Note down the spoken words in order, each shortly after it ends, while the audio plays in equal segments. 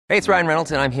Hey, it's Ryan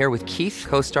Reynolds, and I'm here with Keith,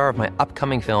 co-star of my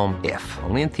upcoming film, If,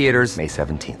 only in theaters May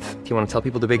 17th. Do you want to tell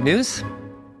people the big news?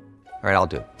 All right, I'll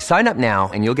do it. Sign up now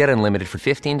and you'll get unlimited for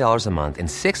 $15 a month and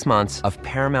 6 months of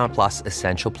Paramount Plus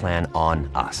Essential Plan on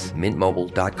us.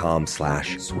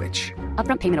 MintMobile.com/switch.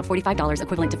 Upfront payment of $45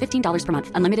 equivalent to $15 per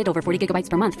month. Unlimited over 40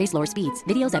 gigabytes per month. Face lower speeds.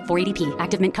 Videos at 480p.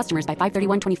 Active Mint customers by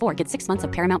 531.24 get 6 months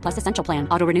of Paramount Plus Essential Plan.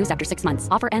 Auto renews after 6 months.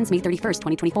 Offer ends May 31st,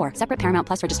 2024. Separate Paramount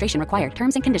Plus registration required.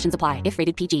 Terms and conditions apply if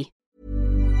rated PG.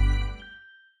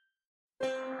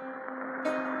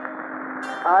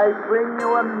 I bring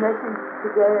you a message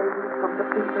today from the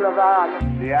people of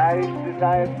Ireland. The Irish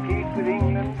desire peace with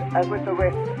England and with the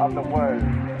rest of the world.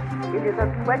 It is a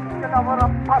question of a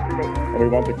republic. And we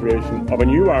want the creation of a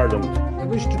new Ireland. I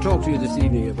wish to talk to you this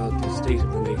evening about the state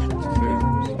of the nation's affairs.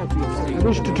 I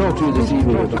wish to talk to you this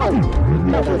evening about...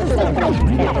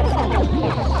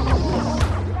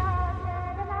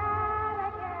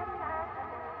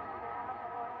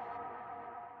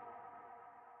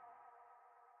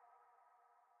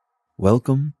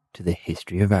 Welcome to the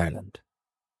History of Ireland.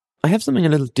 I have something a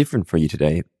little different for you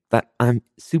today that I'm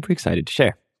super excited to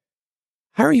share.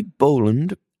 Harry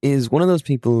Boland is one of those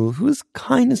people who has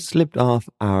kind of slipped off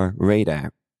our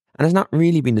radar and has not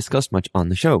really been discussed much on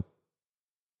the show.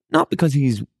 Not because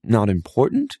he's not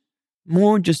important,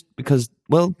 more just because,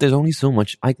 well, there's only so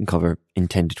much I can cover in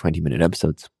 10 to 20 minute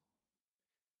episodes.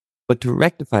 But to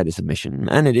rectify this omission,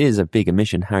 and it is a big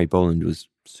omission, Harry Boland was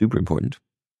super important,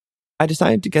 I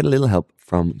decided to get a little help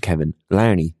from Kevin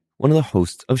Larney, one of the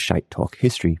hosts of Shite Talk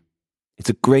History. It's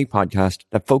a great podcast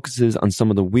that focuses on some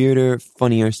of the weirder,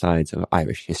 funnier sides of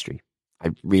Irish history.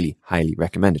 I really highly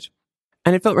recommend it.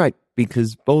 And it felt right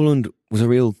because Boland was a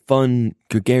real fun,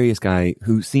 gregarious guy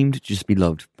who seemed to just be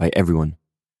loved by everyone.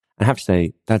 And I have to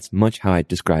say, that's much how I'd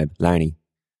describe Larney.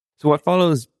 So what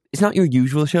follows is not your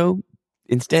usual show.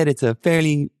 Instead, it's a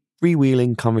fairly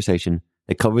freewheeling conversation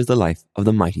that covers the life of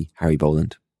the mighty Harry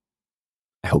Boland.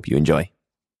 I hope you enjoy.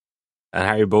 And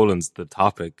Harry Boland's the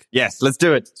topic. Yes, let's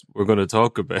do it. We're going to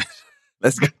talk about.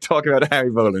 Let's talk about Harry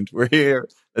Boland. We're here.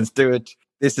 Let's do it.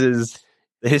 This is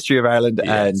the History of Ireland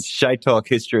and Shite Talk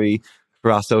History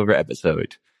crossover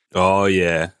episode. Oh,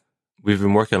 yeah. We've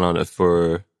been working on it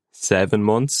for 7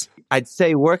 months. I'd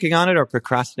say working on it or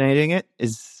procrastinating it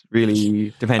is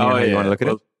really depending on how you want to look at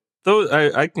it. Though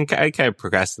I can't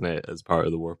procrastinate as part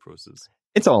of the work process.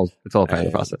 It's all part of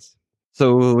the process.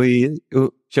 So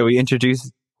shall we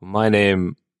introduce? My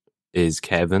name is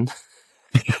Kevin.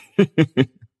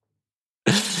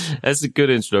 That's a good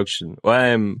introduction.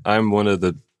 Well, I'm one of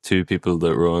the two people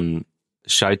that run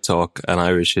Shite Talk, an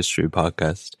Irish history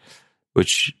podcast,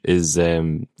 which is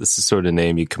this is sort of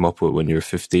name you come up with when you're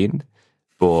 15,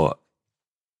 but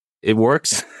it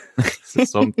works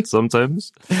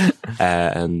sometimes.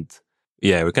 And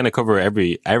yeah, we kind of cover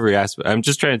every aspect. I'm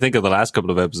just trying to think of the last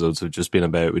couple of episodes have just been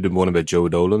about, we did one about Joe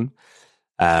Dolan.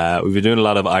 We've been doing a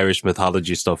lot of Irish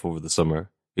mythology stuff over the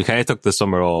summer. We kind of took the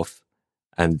summer off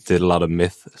and did a lot of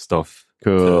myth stuff.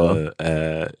 Cool.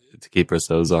 To keep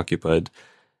ourselves occupied.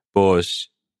 But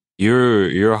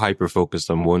you're hyper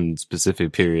focused on one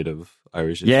specific period of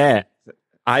Irish history. Yeah,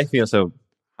 I feel so.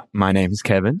 My name's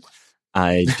Kevin.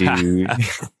 I do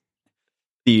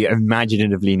the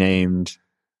imaginatively named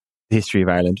History of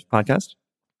Ireland podcast,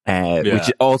 which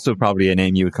is also probably a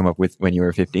name you would come up with when you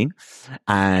were 15.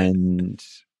 And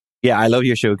yeah, I love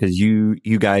your show because you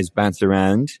guys bounce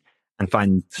around and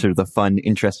find sort of the fun,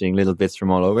 interesting little bits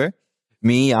from all over.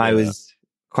 Me, I was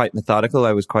quite methodical.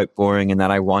 I was quite boring in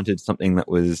that I wanted something that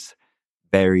was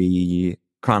very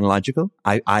chronological.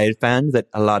 I had found that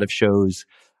a lot of shows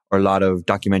or a lot of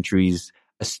documentaries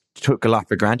took a lot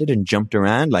for granted and jumped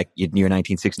around, like your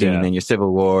 1916 and then your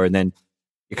Civil War, and then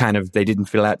you they didn't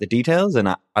fill out the details. And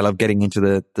I love getting into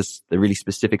the really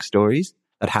specific stories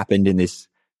that happened in this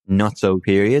not-so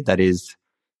period that is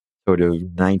sort of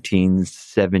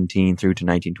 1917 through to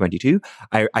 1922.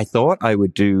 I thought I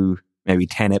would do maybe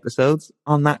 10 episodes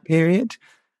on that period.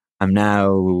 I'm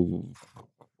now,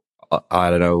 I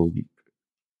don't know,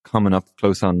 coming up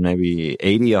close on maybe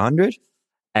 80, 100.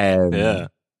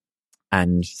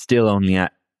 And still only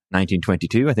at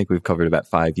 1922. I think we've covered about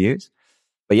 5 years.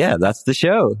 But yeah, that's the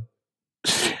show.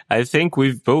 I think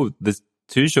the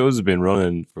two shows have been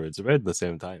running for it's about the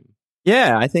same time.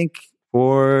 Yeah, I think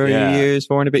 4 years,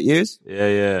 4 and a bit years.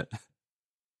 Yeah.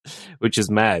 Which is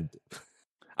mad.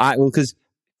 Because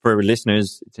for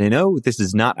listeners to know, this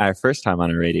is not our first time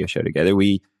on a radio show together.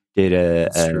 We did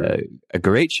a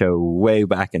great show way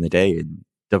back in the day in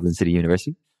Dublin City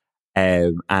University.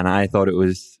 And I thought it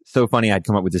was so funny. I'd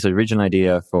come up with this original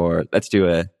idea for, let's do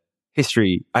a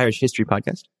Irish history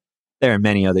podcast. There are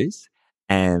many others.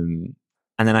 And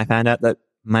And then I found out that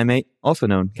my mate, also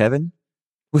known Kevin,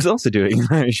 was also doing an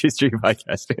Irish history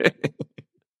podcast.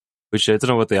 Which I don't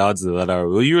know what the odds of that are.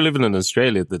 Well, you were living in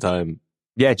Australia at the time.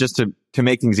 Yeah, just to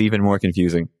make things even more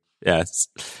confusing. Yes.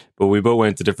 But we both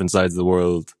went to different sides of the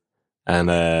world. And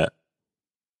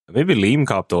maybe Liam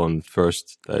copped on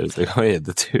first. I was like, oh yeah,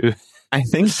 the two. I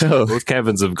think so. Both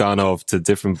Kevins have gone off to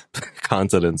different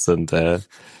continents and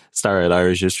started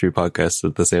Irish history podcasts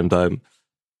at the same time.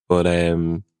 But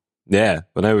yeah,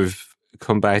 but now we've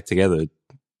come back together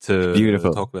to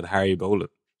talk about Harry Boland.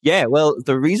 Yeah, well,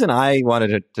 the reason I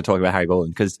wanted to talk about Harry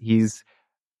Boland, because he's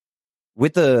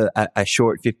with a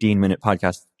short 15-minute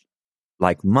podcast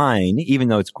like mine, even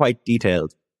though it's quite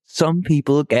detailed, some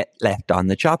people get left on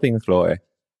the chopping floor.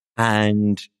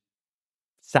 And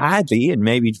sadly, and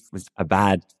maybe it was a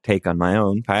bad take on my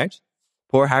own part,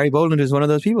 poor Harry Boland is one of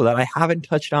those people that I haven't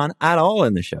touched on at all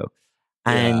in the show.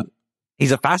 And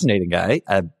he's a fascinating guy.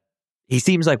 He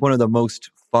seems like one of the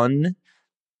most fun,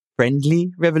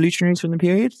 friendly revolutionaries from the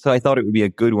period. So I thought it would be a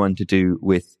good one to do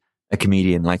with a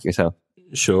comedian like yourself.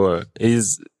 Sure.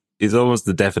 He's almost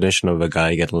the definition of a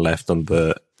guy getting left on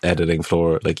the editing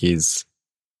floor. Like his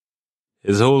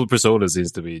whole persona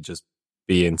seems to be just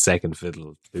being second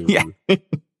fiddle to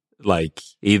like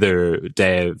either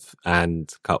Dev and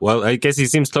well, I guess he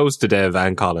seems close to Dev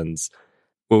and Collins.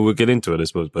 Well, we'll get into it, I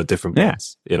suppose, but different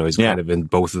points. You know, he's kind of in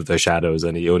both of their shadows,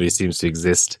 and he only seems to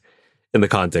exist in the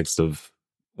context of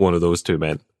one of those two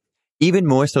men. Even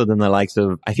more so than the likes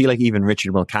of, I feel like even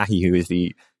Richard Mulcahy, who is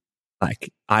the,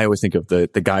 like, I always think of the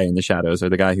guy in the shadows or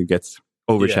the guy who gets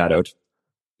overshadowed.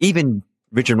 Yeah. Even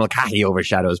Richard Mulcahy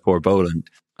overshadows poor Boland.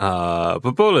 But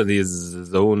Boland is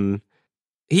his own,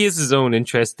 he has his own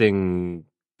interesting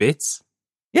bits.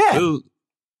 Yeah.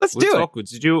 Let's do it.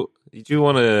 Did you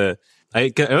want to,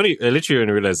 I literally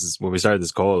only realized this when we started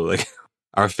this call, like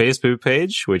our Facebook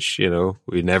page, which, you know,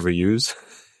 we never use.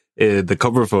 The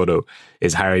cover photo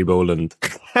is Harry Boland,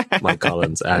 Mike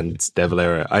Collins, and De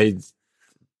Valera.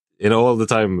 In all the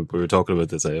time we were talking about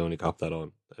this, I only copped that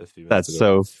on a few minutes ago.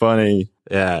 So funny.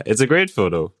 Yeah, it's a great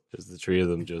photo. There's the three of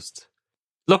them just,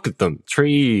 look at them,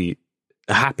 three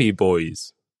happy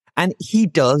boys. And he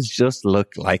does just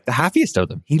look like the happiest of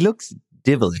them. He looks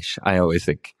devilish, I always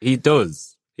think. He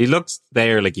does. He looks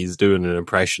there like he's doing an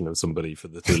impression of somebody for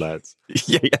the two lads.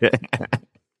 Yeah.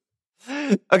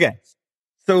 Okay.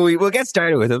 So we'll get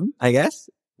started with him, I guess.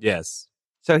 Yes.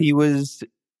 So he was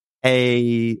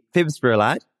a Phibsborough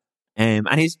lad, and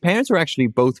his parents were actually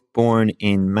both born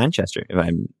in Manchester, if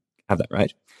I have that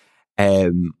right.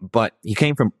 But he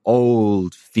came from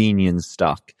old Fenian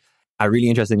stock. A really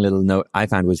interesting little note I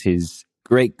found was his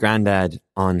great-granddad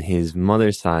on his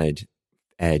mother's side,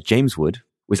 James Wood,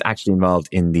 was actually involved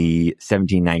in the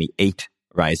 1798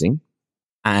 Rising.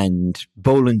 And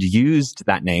Boland used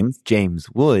that name, James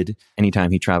Wood,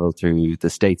 anytime he traveled through the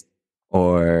States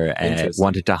or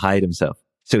wanted to hide himself.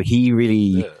 So he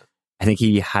really, I think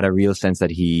he had a real sense that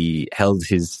he held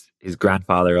his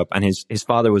grandfather up, and his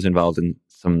father was involved in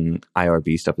some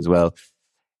IRB stuff as well.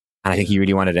 And I think he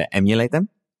really wanted to emulate them.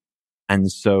 And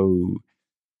so,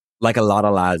 like a lot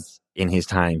of lads in his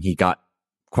time, he got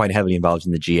quite heavily involved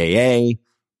in the GAA,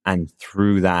 and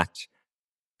through that,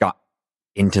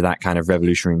 into that kind of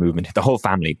revolutionary movement. The whole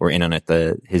family were in on it.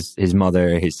 His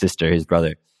mother, his sister, his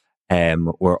brother,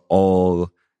 were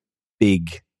all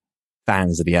big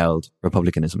fans of the old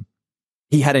republicanism.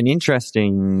 He had an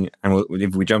interesting, and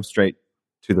if we jump straight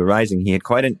to the Rising, he had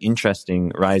quite an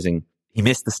interesting Rising. He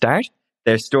missed the start.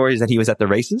 There's stories that he was at the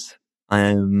races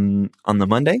on the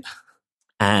Monday,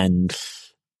 and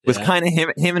was kind of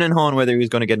him and hawing whether he was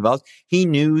going to get involved. He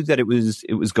knew that it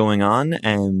was going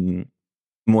on,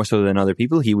 more so than other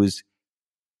people. He was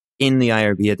in the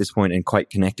IRB at this point and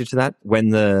quite connected to that. When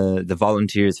the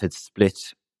volunteers had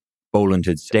split, Boland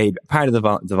had stayed part of the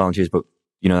volunteers, but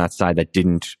you know, that side that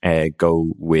didn't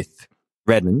go with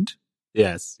Redmond.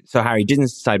 Yes. So Harry didn't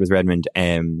side with Redmond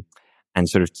and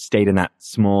sort of stayed in that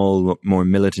small, more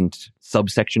militant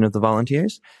subsection of the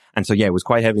volunteers. And so, was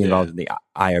quite heavily involved in the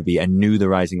IRB and knew the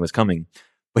Rising was coming,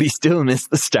 but he still missed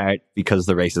the start because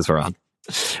the races were on.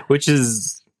 Which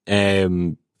is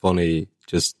funny,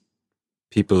 just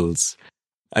people's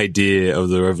idea of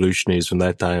the revolutionaries from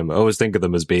that time. I always think of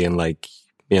them as being like,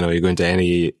 you know, you go into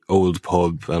any old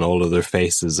pub and all of their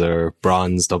faces are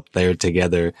bronzed up there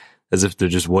together as if they're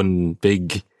just one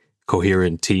big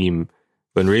coherent team,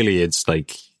 when really it's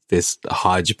like this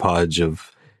hodgepodge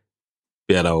of,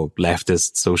 you know,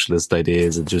 leftist socialist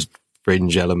ideas and just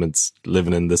fringe elements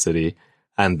living in the city.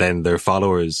 And then their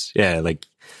followers, like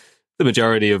the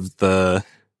majority of the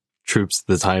troops at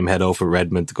the time head off at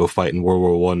Redmond to go fight in World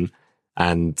War I,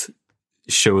 and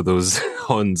show those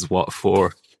Huns what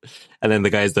for. And then the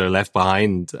guys that are left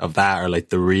behind of that are like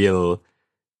the real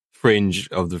fringe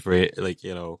of the like,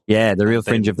 you know. Yeah, the real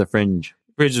fringe of the fringe.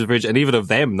 Fringe of the fringe. And even of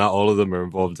them, not all of them are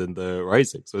involved in the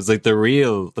rising. So it's like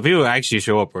the people who actually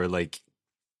show up are like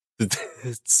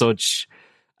such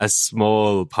a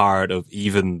small part of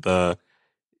even to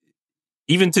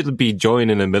be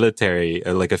joining a military,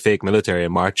 or like a fake military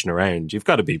and marching around, you've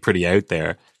got to be pretty out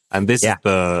there. And this is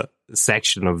the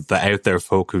section of the out there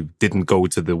folk who didn't go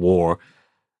to the war.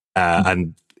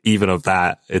 And even of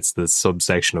that, it's the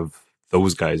subsection of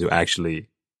those guys who actually.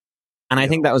 And I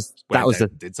think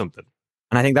did something.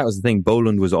 And I think that was the thing.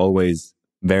 Boland was always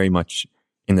very much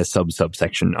in the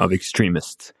subsection of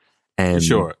extremists.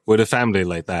 Sure. With a family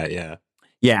like that, yeah.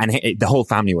 Yeah, and the whole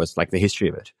family was like the history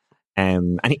of it.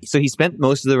 So he spent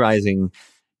most of the rising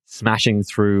smashing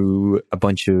through a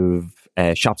bunch of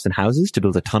shops and houses to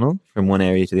build a tunnel from one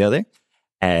area to the other.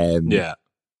 And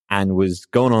was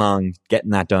going along,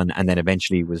 getting that done, and then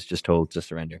eventually was just told to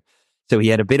surrender. So he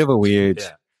had a bit of a weird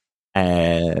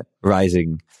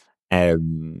rising.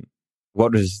 There's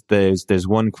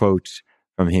one quote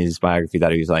from his biography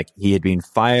that he was like, he had been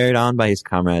fired on by his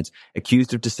comrades,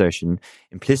 accused of desertion,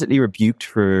 implicitly rebuked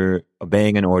for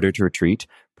obeying an order to retreat,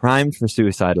 primed for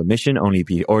suicidal mission, only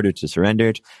be ordered to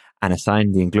surrender, and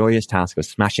assigned the inglorious task of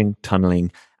smashing,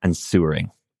 tunneling, and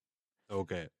sewering.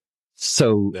 Okay.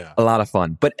 So a lot of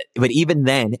fun. But even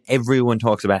then, everyone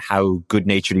talks about how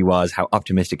good-natured he was, how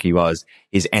optimistic he was,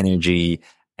 his energy,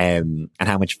 and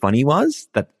how much fun he was.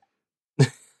 That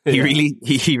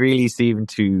he really seemed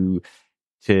to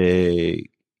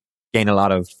gain a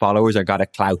lot of followers or got a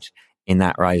clout in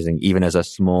that rising, even as a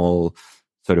small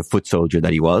sort of foot soldier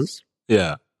that he was.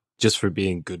 Yeah, just for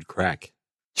being good crack.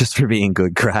 Just for being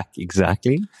good crack,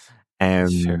 exactly. Fair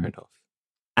enough.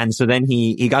 And so then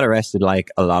he got arrested like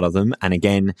a lot of them. And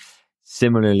again,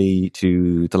 similarly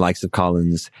to the likes of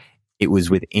Collins, it was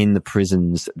within the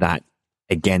prisons that,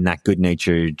 again, that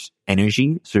good-natured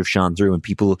energy sort of shone through, and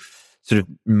people sort of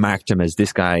marked him as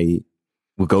this guy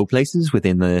will go places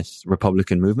within the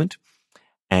Republican movement.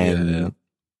 And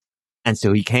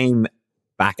so he came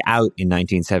back out in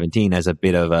 1917 as a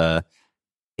bit of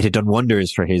it had done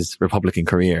wonders for his Republican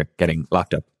career, getting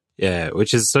locked up. Yeah,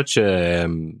 which is such a,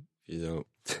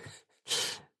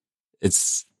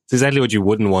 it's exactly what you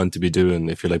wouldn't want to be doing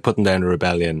if you're like putting down a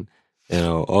rebellion. You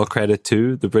know, all credit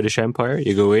to the British Empire.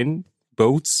 You go in,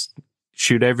 boats,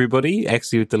 shoot everybody,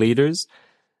 execute the leaders.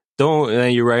 And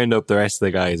then you round up the rest of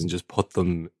the guys and just put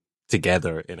them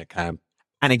together in a camp.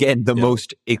 And again, the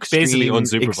most extreme, basically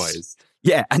unsupervised.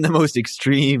 And the most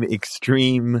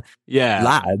extreme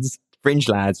lads, fringe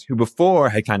lads, who before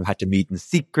had kind of had to meet in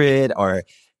secret or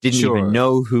didn't even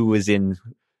know who was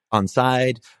on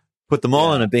side, put them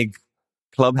all in a big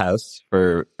clubhouse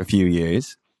for a few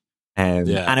years.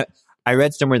 And I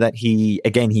read somewhere that he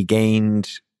gained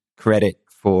credit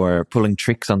for pulling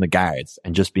tricks on the guards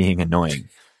and just being annoying.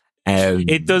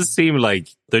 It does seem like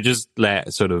they're just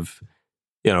let sort of,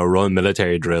 run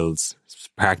military drills,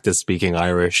 practice speaking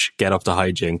Irish, get up to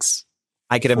hijinks.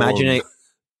 I could imagine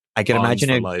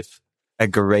a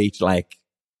great like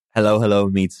Hello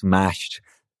meets Mashed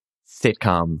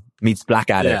sitcom meets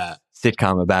Blackadder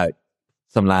sitcom about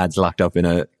some lads locked up in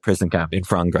a prison camp in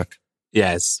Frongruk.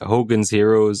 Yes, Hogan's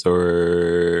Heroes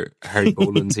or Harry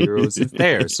Boland's Heroes. It's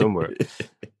there somewhere.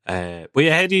 But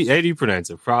yeah, how do you pronounce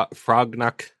it?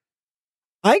 Frognock?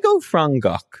 I go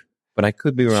Frongok, but I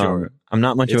could be wrong. Sure. I'm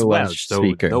not much of a Welsh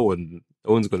speaker. No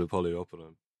one's going to pull you up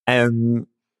on him.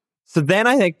 So then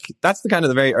I think that's the kind of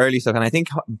the very early stuff, and I think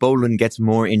Boland gets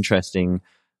more interesting,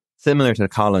 similar to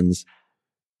Collins,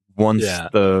 once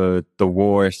the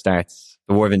war starts,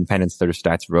 the War of Independence sort of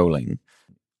starts rolling.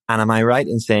 And am I right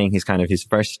in saying his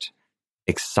first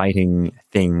exciting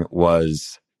thing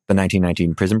was the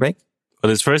 1919 prison break? Well,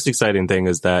 his first exciting thing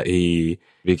is that he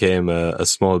became a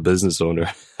small business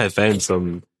owner. I found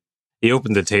he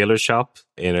opened a tailor shop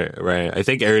in around, I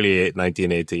think, early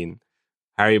 1918.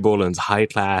 Harry Boland's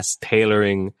high-class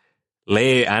tailoring,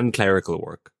 lay and clerical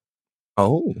work.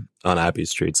 Oh. On Abbey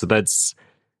Street. So that's,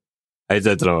 I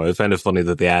don't know, I find it funny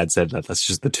that the ad said that's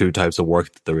just the two types of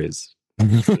work that there is.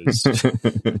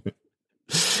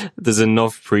 There's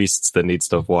enough priests that need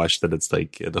stuff washed that it's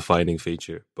like a defining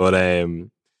feature. But I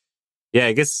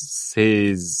guess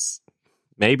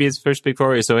maybe his first big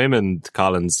foray. So him and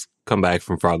Collins come back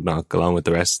from Frognock along with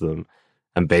the rest of them,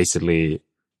 and basically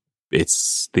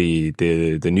it's the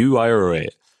new IRA.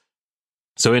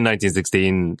 So in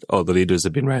 1916, all the leaders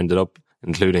have been rounded up,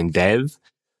 including Dev.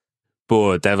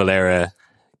 But De Valera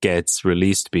gets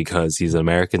released because he's an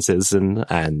American citizen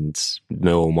and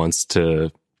no one wants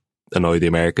to annoy the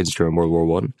Americans during World War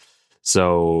One.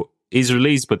 So he's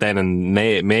released, but then in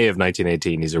May of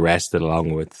 1918, he's arrested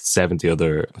along with 70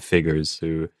 other figures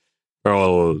who are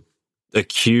all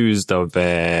accused of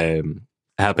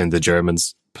helping the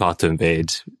Germans plot to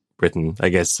invade Britain. I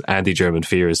guess anti-German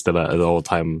fear is still at an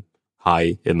all-time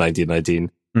high in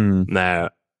 1919. Now,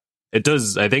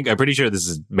 I'm pretty sure this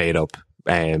is made up.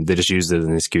 They just used it as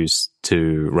an excuse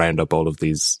to round up all of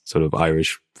these sort of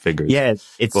Irish figures. Yeah,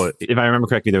 if I remember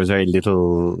correctly, there was very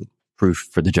little proof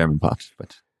for the German plot,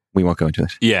 but we won't go into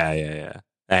it. Yeah.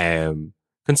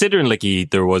 Considering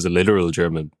there was a literal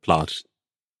German plot,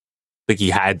 he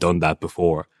had done that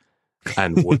before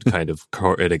and would kind of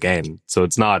court it again. So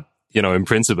it's not, in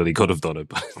principle he could have done it,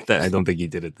 but I don't think he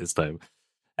did it this time.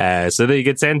 So they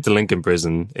get sent to Lincoln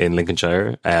Prison in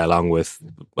Lincolnshire, along with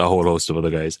a whole host of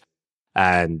other guys.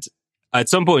 And at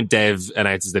some point, Dev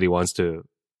announces that he wants to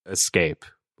escape.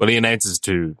 Well, he announces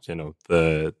to,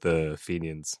 the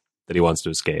Fenians that he wants to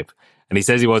escape. And he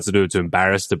says he wants to do it to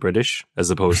embarrass the British as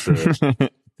opposed to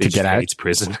to get out of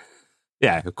prison.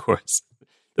 Yeah, of course.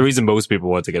 The reason most people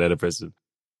want to get out of prison.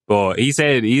 But he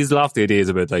said he's lofty ideas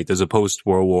about there's a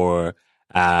post-World War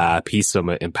peace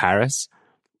summit in Paris.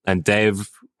 And Dev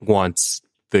wants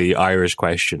the Irish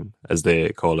question, as they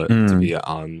call it, to be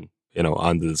on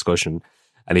the discussion.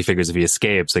 And he figures if he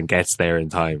escapes and gets there in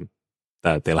time,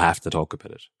 that they'll have to talk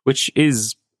about it, which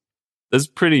is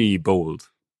pretty bold.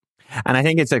 And I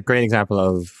think it's a great example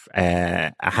of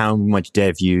how much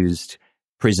Dev used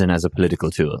prison as a political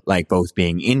tool, both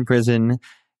being in prison,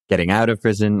 getting out of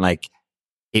prison.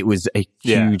 It was a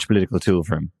huge political tool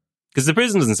for him. Because the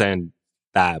prison doesn't sound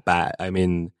that bad. I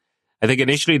mean, I think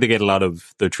initially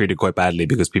they're treated quite badly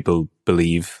because people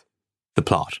believe the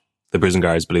plot. The prison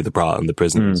guards believe the plot and the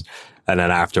prisoners. And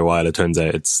then after a while, it turns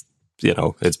out it's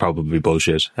probably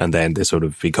bullshit. And then they sort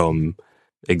of become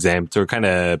exempt or kind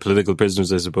of political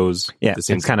prisoners, I suppose. Yeah,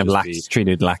 it's kind of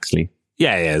treated laxly.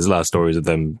 Yeah, there's a lot of stories of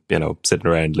them, sitting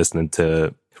around listening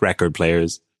to record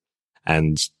players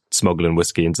and smuggling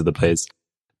whiskey into the place.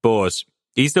 But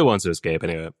he still wants to escape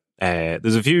anyway.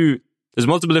 There's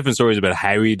multiple different stories about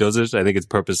how he does it. I think it's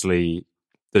purposely,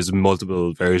 there's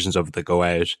multiple versions of it that go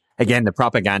out. Again, the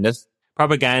propaganda,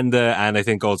 and I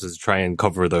think also to try and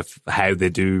cover how they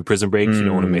do prison breaks. You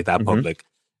don't want to make that public.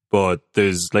 But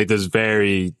there's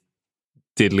very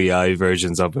diddly eye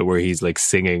versions of it where he's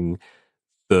singing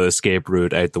the escape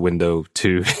route out the window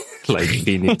to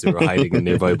Fenians who are hiding in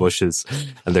nearby bushes,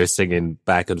 and they're singing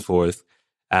back and forth.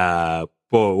 But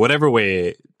whatever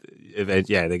way, they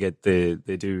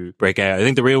do break out. I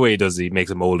think the real way he does, he makes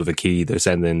a mold of a key. He gets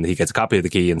a copy of the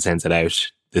key and sends it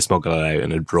out. They smuggle it out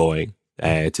in a drawing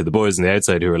to the boys on the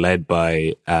outside, who are led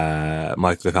by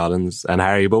Michael Collins and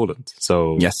Harry Boland.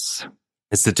 So yes,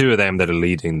 it's the two of them that are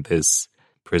leading this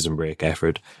prison break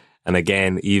effort. And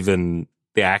again, even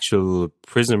the actual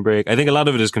prison break, I think a lot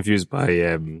of it is confused by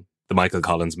the Michael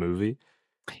Collins movie.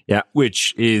 Yeah,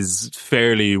 which is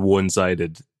fairly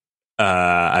one-sided,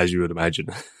 as you would imagine,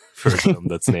 for a film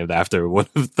that's named after one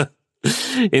of the.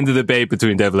 In the debate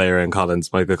between De Valera and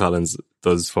Collins, Michael Collins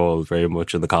does fall very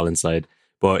much on the Collins side.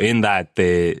 But in that,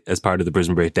 as part of the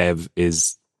prison break, Dev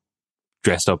is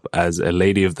dressed up as a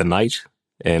lady of the night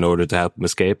in order to help him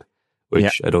escape,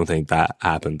 which I don't think that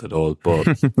happened at all. But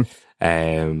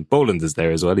Boland is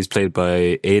there as well. He's played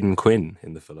by Aidan Quinn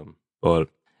in the film. But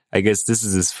I guess this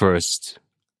is his first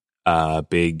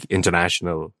big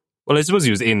international. Well, I suppose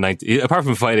he was apart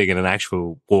from fighting in an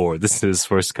actual war, this is his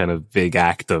first kind of big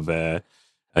act of,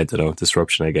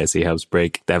 disruption, I guess. He helps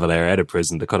break De Valera out of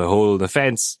prison to cut a hole in the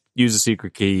fence, use a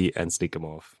secret key, and sneak him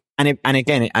off. And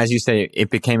again, as you say, it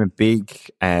became a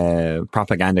big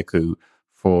propaganda coup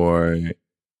for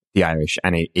the Irish,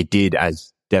 and it did,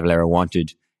 as De Valera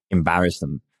wanted, embarrass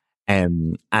them.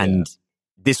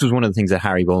 This was one of the things that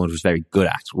Harry Boland was very good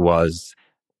at, was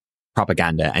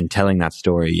propaganda and telling that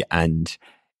story and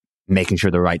making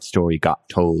sure the right story got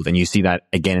told. And you see that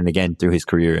again and again through his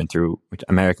career and through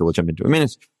America. We'll jump into in a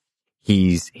minute.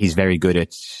 He's very good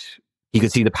at, he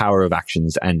could see the power of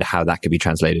actions and how that could be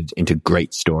translated into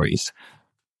great stories.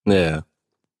 Yeah.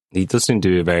 He does seem to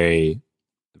be a very,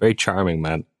 very charming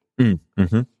man.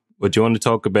 Mm-hmm. Would you want to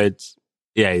talk about,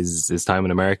 his time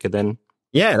in America then?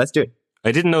 Yeah, let's do it.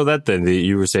 I didn't know that then.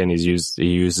 You were saying he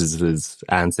uses his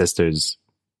ancestor's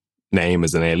name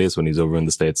as an alias when he's over in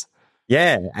the States.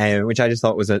 Yeah, which I just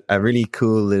thought was a really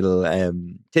cool little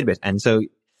tidbit. And so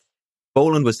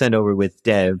Boland was sent over with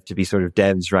Dev to be sort of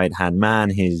Dev's right-hand man,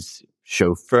 his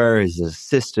chauffeur, his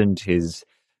assistant, his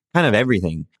kind of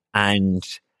everything. And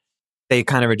they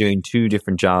kind of are doing two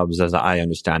different jobs, as I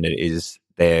understand it. Is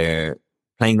they're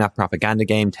playing that propaganda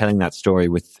game, telling that story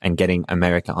and getting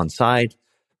America on side,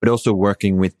 but also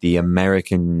working with the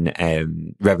American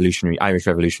Irish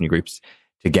revolutionary groups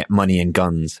to get money and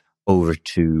guns over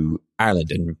to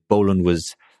Ireland. And Boland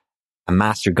was a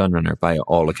master gun runner by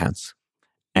all accounts.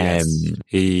 Yes.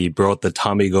 He brought the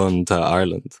Tommy gun to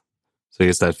Ireland. So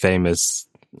it's that famous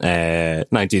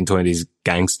 1920s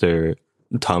gangster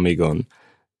Tommy gun.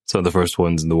 Some of the first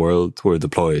ones in the world were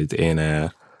deployed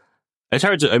in it's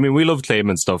hard to, I mean, we love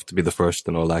claiming stuff to be the first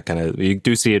and all that kind of, you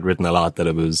do see it written a lot that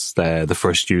it was the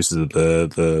first uses of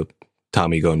the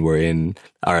Tommy gun were in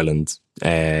Ireland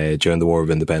during the War of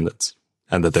Independence,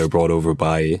 and that they were brought over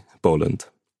by Boland.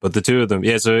 But the two of them,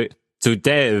 so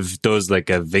Dev does like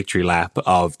a victory lap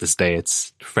of the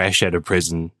States, fresh out of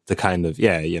prison, to kind of,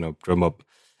 drum up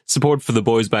support for the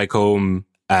boys back home,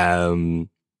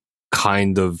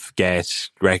 kind of get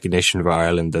recognition of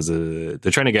Ireland they're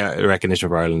trying to get recognition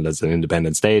of Ireland as an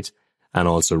independent state, and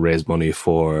also raise money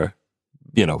for,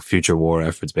 future war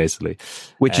efforts, basically.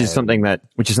 Which is something that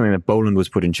Boland was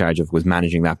put in charge of, was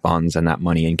managing that bonds and that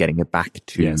money and getting it back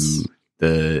to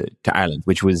Ireland,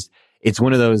 it's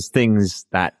one of those things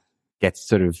that gets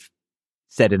sort of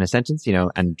said in a sentence,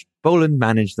 and Boland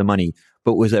managed the money,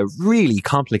 but was a really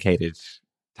complicated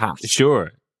task.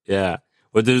 Sure. Yeah.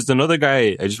 Well, there's another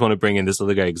guy, I just want to bring in this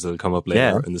other guy because it'll come up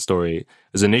later in the story. It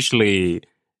was initially,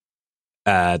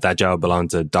 that job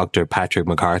belonged to Dr. Patrick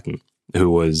McCartan, who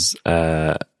was, he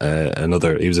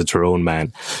was a Tyrone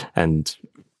man and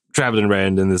traveling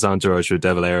around in this entourage for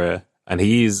Devil Era. And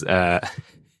he's a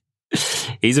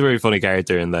very funny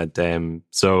character in that,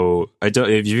 so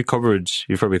you've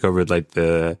probably covered like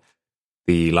the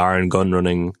Lauren gun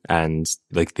running and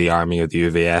like the arming of the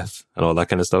UVF and all that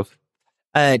kind of stuff.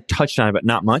 Touched on it, but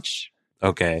not much.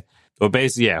 Okay. Well,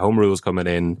 basically, Home Rule's coming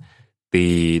in.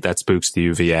 That spooks the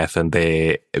UVF, and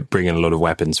they bring in a lot of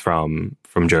weapons from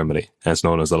Germany, and it's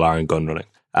known as the Lauren gun running.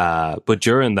 But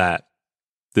during that,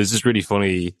 there's this really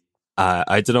funny,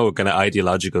 I don't know, kind of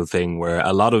ideological thing where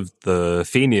a lot of the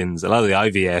Fenians, a lot of the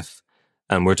IVF,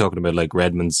 and we're talking about like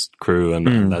Redmond's crew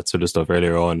and that sort of stuff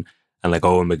earlier on, and like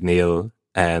Owen McNeill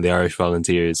and the Irish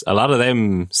Volunteers, a lot of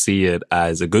them see it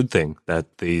as a good thing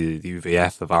that the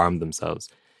UVF have armed themselves,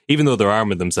 even though they're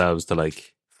arming themselves to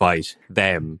like fight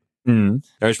them. The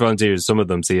Irish Volunteers, some of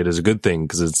them see it as a good thing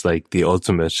because it's like the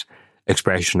ultimate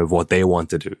expression of what they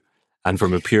want to do. And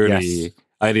from a purely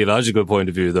ideological point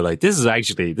of view, they're like, this is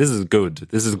good.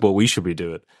 This is what we should be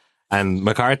doing. And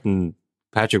Patrick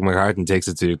McCartan takes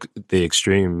it to the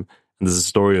extreme. And there's a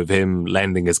story of him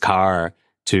lending his car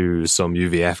to some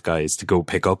UVF guys to go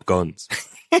pick up guns.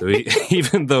 So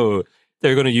even though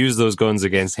they're going to use those guns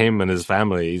against him and his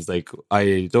family, he's like,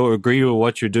 I don't agree with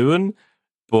what you're doing,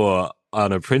 but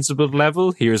on a principled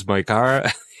level, here's my car,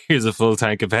 here's a full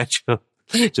tank of petrol,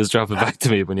 just drop it back to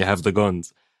me when you have the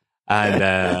guns.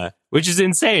 And which is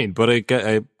insane, but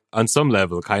on some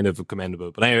level kind of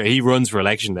commendable. But anyway, he runs for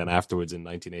election then afterwards in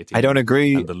 1918. I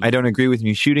don't agree with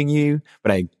you shooting you,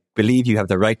 but I believe you have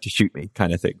the right to shoot me,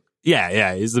 kind of thing.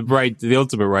 Yeah, he's the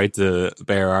ultimate right to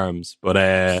bear arms. But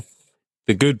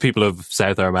the good people of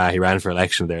South Armagh, he ran for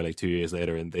election there like 2 years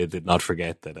later, and they did not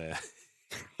forget that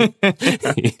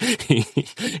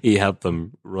he helped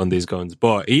them run these guns.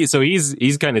 But he's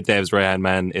kind of Dev's right hand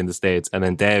man in the States. And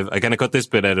then Dev, I kind of cut this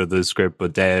bit out of the script,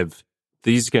 but Dev,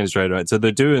 these kind of straight around. So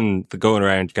they're doing the going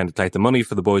around to kind of collect the money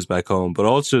for the boys back home, but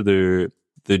also they're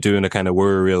doing a kind of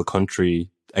we're a real country,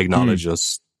 acknowledge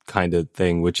us kind of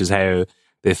thing, which is how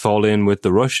they fall in with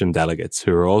the Russian delegates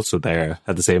who are also there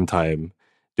at the same time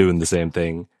doing the same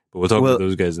thing. But we'll talk about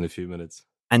those guys in a few minutes.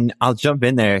 And I'll jump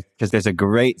in there because there's a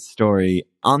great story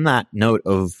on that note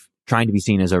of trying to be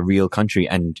seen as a real country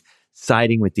and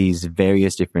siding with these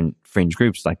various different fringe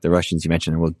groups like the Russians you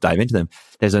mentioned, and we'll dive into them.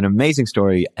 There's an amazing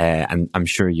story, and I'm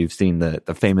sure you've seen the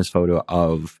famous photo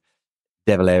of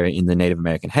De Valera in the Native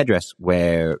American headdress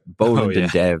where Boland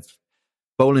and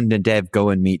Dev go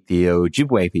and meet the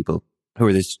Ojibwe people, who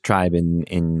are this tribe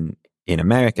in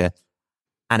America.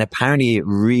 And apparently it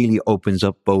really opens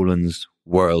up Boland's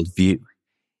worldview.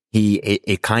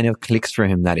 It kind of clicks for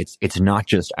him that it's not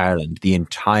just Ireland. The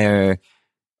entire,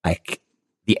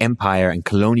 the empire and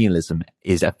colonialism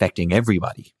is affecting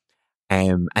everybody.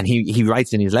 And he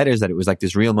writes in his letters that it was like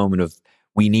this real moment of,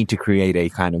 we need to create a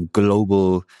kind of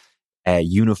global,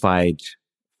 unified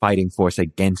fighting force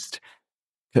against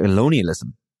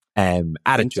colonialism. At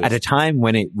a time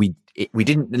when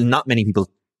not many people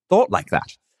thought like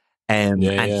that. And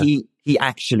he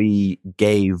actually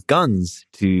gave guns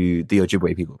to the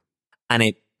Ojibwe people. And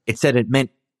it said it meant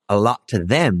a lot to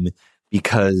them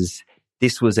because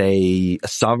this was a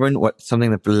sovereign,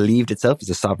 something that believed itself as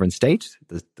a sovereign state,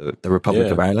 the Republic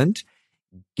of Ireland,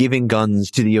 giving guns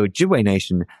to the Ojibwe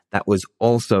nation that was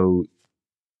also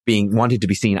wanted to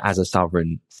be seen as a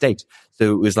sovereign state.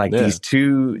 So it was like these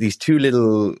two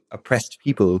little oppressed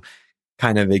people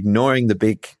kind of ignoring the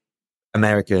big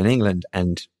America and England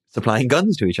and supplying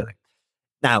guns to each other.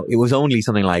 Now, it was only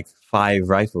something like 5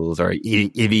 rifles, or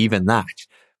if even that,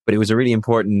 but it was a really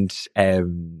important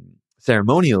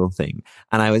ceremonial thing.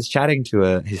 And I was chatting to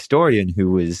a historian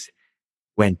who was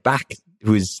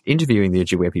interviewing the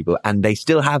Ojibwe people, and they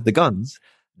still have the guns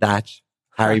that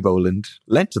Harry Boland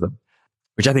lent to them,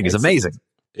 which I think is amazing.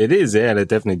 It is, yeah, and it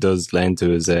definitely does lend to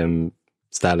his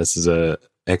status as a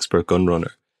expert gun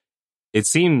runner. It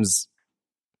seems,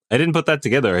 I didn't put that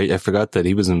together. I forgot that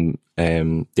he was in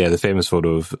the famous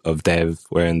photo of Dev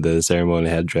wearing the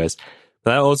ceremonial headdress.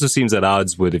 But that also seems at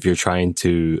odds with if you're trying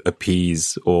to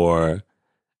appease or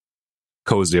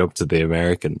cozy up to the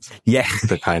Americans. Yeah.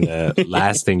 The kind of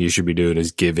last thing you should be doing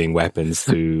is giving weapons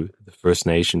to the First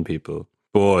Nation people.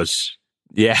 But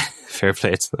yeah, fair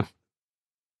play to them.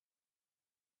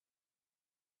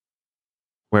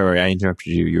 Where were I?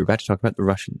 Interrupted you. You were about to talk about the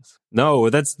Russians. No,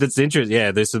 that's interesting.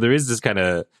 Yeah, so there is this kind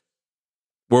of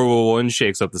World War I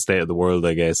shakes up the state of the world,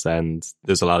 I guess, and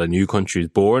there's a lot of new countries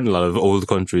born, a lot of old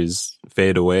countries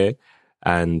fade away,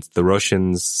 and the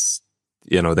Russians,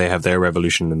 they have their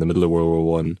revolution in the middle of World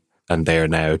War I, and they are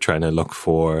now trying to look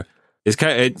for. It's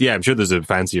kind of, I'm sure there's a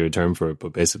fancier term for it,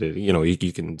 but basically,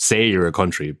 you can say you're a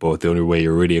country, but the only way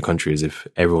you're really a country is if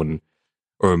everyone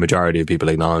or a majority of people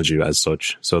acknowledge you as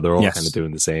such. So they're all kind of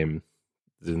doing the same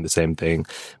thing.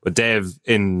 But Dev,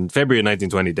 in February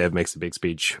 1920, Dev makes a big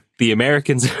speech. The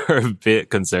Americans are a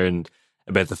bit concerned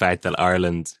about the fact that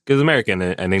Ireland, because America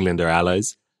and England are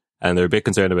allies, and they're a bit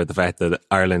concerned about the fact that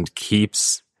Ireland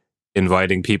keeps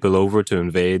inviting people over to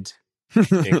invade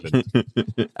England.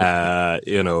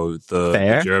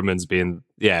 The Germans being,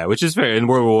 which is fair. In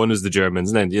World War I was the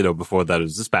Germans, and then, before that it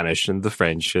was the Spanish and the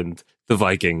French and the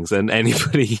Vikings and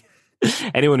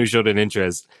anyone who showed an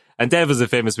interest. And Dev has a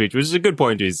famous speech, which is a good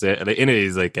point. He's like,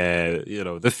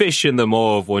 the fish in the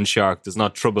maw of one shark does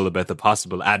not trouble about the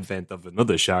possible advent of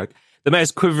another shark. The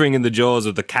mouse quivering in the jaws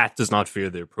of the cat does not fear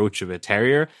the approach of a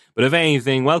terrier, but if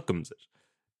anything, welcomes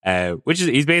it.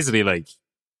 He's basically like,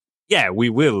 yeah, we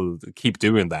will keep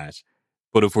doing that,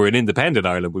 but if we're an independent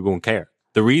Ireland, we won't care.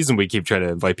 The reason we keep trying to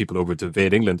invite people over to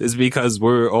invade England is because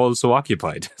we're all so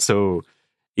occupied. So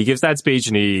he gives that speech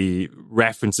and he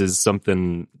references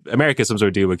something, America, some sort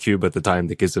of deal with Cuba at the time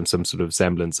that gives them some sort of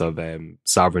semblance of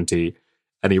sovereignty.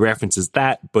 And he references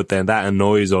that, but then that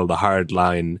annoys all the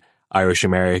hardline Irish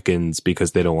Americans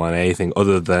because they don't want anything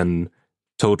other than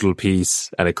total peace.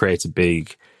 And it creates a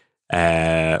big,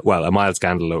 a mild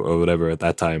scandal or whatever at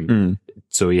that time.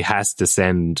 So he has to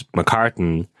send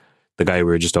McCartan, the guy we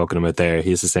were just talking about there, he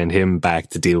has to send him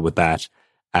back to deal with that.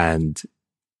 And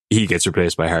he gets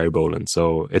replaced by Harry Boland.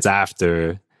 So it's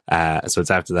after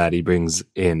that he brings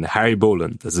in Harry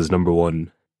Boland as his number one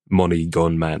money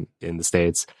gun man in the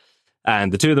States.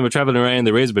 And the two of them are traveling around.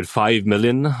 They raise about $5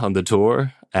 million on the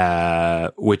tour,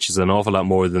 which is an awful lot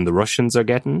more than the Russians are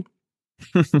getting.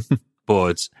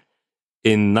 But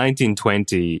in April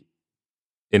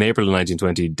of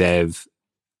 1920, Dev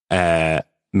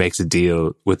makes a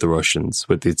deal with the Russians,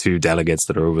 with the two delegates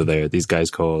that are over there. These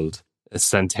guys called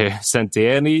Santeri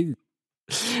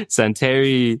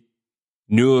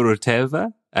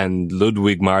Nuroteva and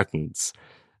Ludwig Martens.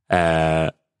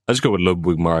 I'll just go with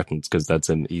Ludwig Martens because that's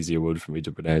an easier word for me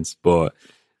to pronounce. But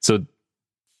so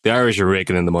the Irish are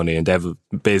raking in the money, and Dev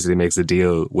basically makes a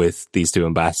deal with these two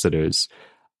ambassadors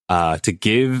to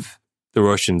give the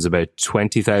Russians about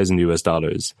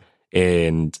 $20,000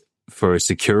 and for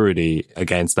security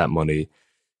against that money,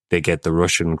 they get the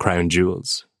Russian crown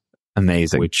jewels.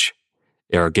 Amazing. Which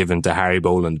are given to Harry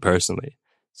Boland personally.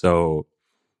 So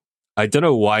I don't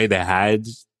know why they had,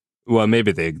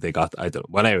 maybe they got, I don't know.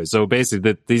 Well, anyway, so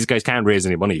basically these guys can't raise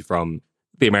any money from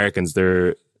the Americans.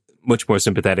 They're much more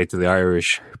sympathetic to the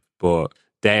Irish, but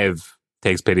Dev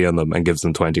takes pity on them and gives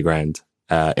them 20 grand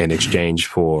in exchange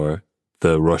for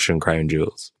the Russian crown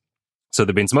jewels. So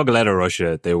they've been smuggled out of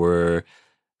Russia. They were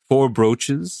 4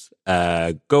 brooches,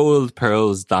 gold,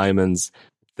 pearls, diamonds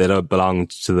that belonged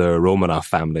to the Romanov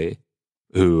family,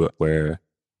 who were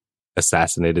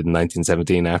assassinated in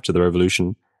 1917 after the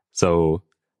revolution. So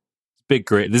this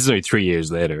is only 3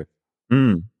 years later.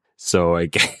 So I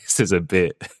guess it's a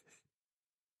bit,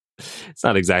 it's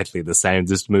not exactly the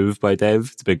soundest move by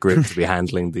Dev. It's a bit grim to be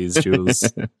handling these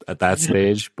jewels at that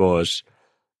stage. But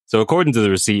so according to the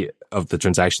receipt of the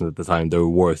transaction at the time, they were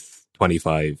worth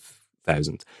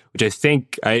 25,000, which I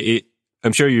think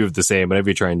I'm sure you have the same. Whenever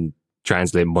you try and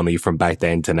translate money from back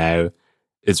then to now,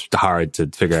 it's hard to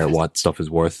figure out what stuff is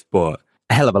worth. But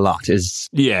a hell of a lot is...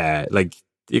 Yeah, like,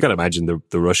 you got to imagine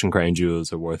the Russian crown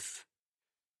jewels are worth...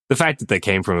 The fact that they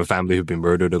came from a family who've been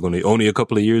murdered only a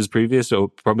couple of years previous, so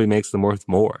it probably makes them worth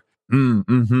more.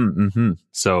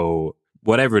 So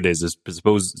whatever it is it's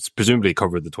presumably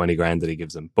covered the 20 grand that he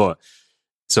gives them. But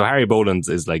so Harry Boland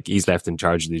is like, he's left in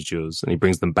charge of these jewels and he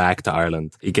brings them back to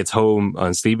Ireland. He gets home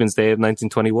on Stephen's Day of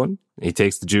 1921. He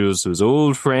takes the jewels to his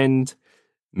old friend,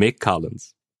 Mick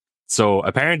Collins. So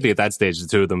apparently at that stage, the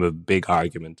two of them have a big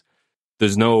argument.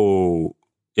 There's no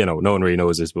one really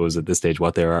knows, I suppose, at this stage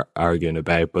what they're arguing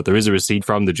about. But there is a receipt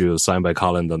from the jewels signed by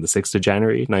Colland on the 6th of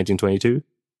January, 1922.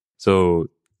 So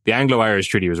the Anglo-Irish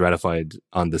Treaty was ratified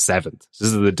on the 7th. So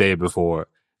this is the day before.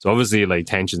 So obviously, like,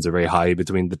 tensions are very high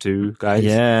between the two guys.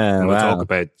 Yeah, and we'll talk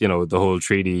about, the whole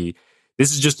treaty.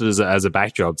 This is just as a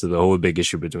backdrop to the whole big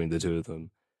issue between the two of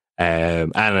them.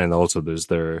 And then also there's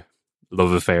their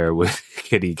love affair with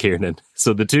Kitty Kiernan.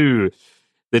 So the two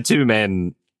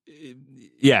men,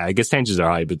 yeah, I guess tensions are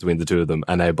high between the two of them.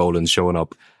 And now Boland's showing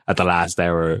up at the last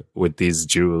hour with these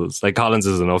jewels. Like, Collins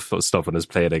has enough stuff on his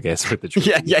plate, I guess, with the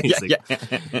treaty.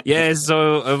 Yeah,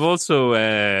 so I've also,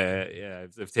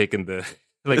 I've taken the...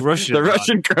 Like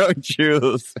Russian crown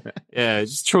jewels. Yeah,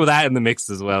 just throw that in the mix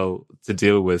as well to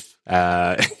deal with,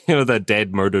 that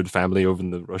dead, murdered family over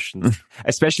in the Russians.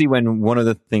 Especially when one of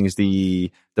the things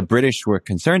the British were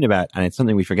concerned about, and it's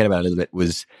something we forget about a little bit,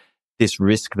 was this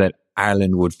risk that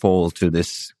Ireland would fall to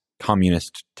this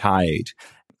communist tide.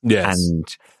 Yes. And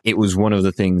it was one of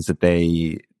the things that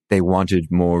they wanted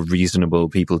more reasonable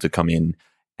people to come in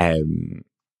and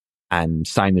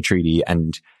sign the treaty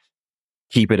and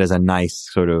keep it as a nice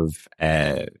sort of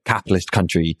capitalist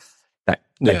country that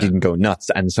didn't go nuts.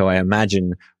 And so I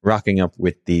imagine rocking up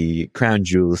with the crown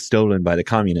jewels stolen by the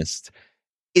communists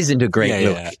isn't a great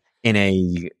look in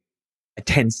a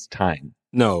tense time.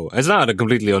 No, it's not a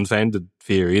completely unfounded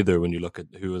fear either when you look at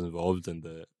who was involved in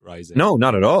the rising. No,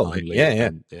 not at all. Yeah.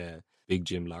 Big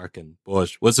Jim Larkin. But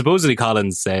supposedly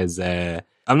Collins says,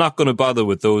 I'm not going to bother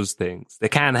with those things. They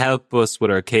can't help us with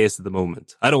our case at the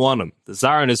moment. I don't want them. The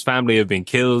Tsar and his family have been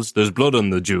killed. There's blood on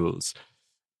the jewels.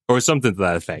 Or something to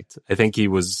that effect. I think he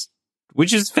was,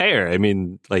 which is fair. I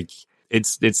mean, like,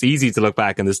 it's easy to look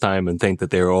back in this time and think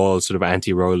that they were all sort of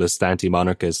anti-royalist,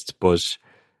 anti-monarchist. But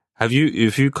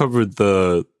if you covered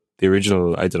the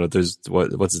original, I don't know, there's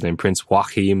what's his name, Prince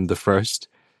Joachim the First.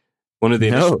 One of the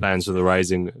initial plans for the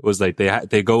Rising was like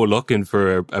they go looking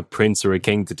for a prince or a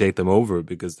king to take them over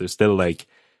because they're still like,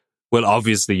 well,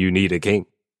 obviously you need a king.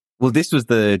 Well, this was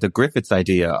the Griffiths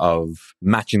idea of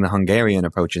matching the Hungarian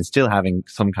approach and still having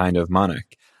some kind of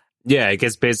monarch. Yeah, I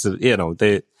guess basically,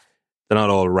 they're not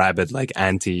all rabid like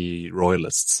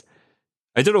anti-royalists.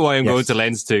 I don't know why I'm going to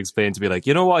Lens to explain to be like,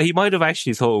 you know what, he might have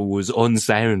actually thought it was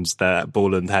unsound that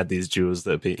Boland had these jewels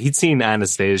he'd seen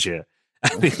Anastasia.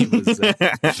 And he was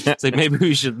it's like, maybe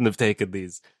we shouldn't have taken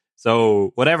these.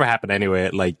 So whatever happened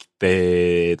anyway, like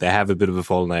they have a bit of a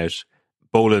falling out.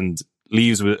 Boland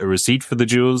leaves with a receipt for the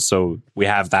jewels, so we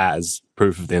have that as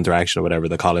proof of the interaction or whatever.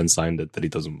 The Collins signed it that he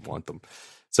doesn't want them.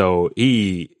 So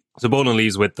Boland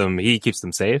leaves with them. He keeps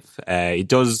them safe. He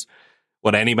does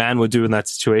what any man would do in that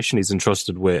situation. He's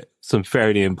entrusted with some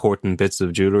fairly important bits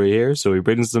of jewelry here, so he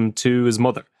brings them to his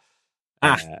mother.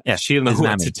 She'll know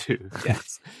what to do.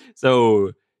 Yes.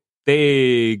 So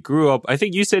they grew up. I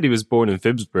think you said he was born in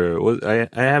Phibsborough.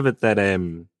 I have it that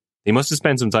he must have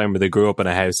spent some time where they grew up in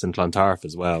a house in Clontarf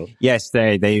as well. Yes, he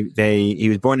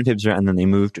was born in Phibsborough and then they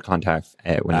moved to Clontarf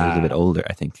when he was a bit older,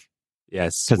 I think.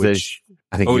 Yes, because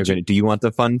I think you're going to. Do you want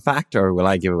the fun fact, or will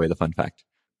I give away the fun fact?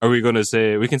 Are we going to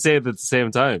say? We can say it at the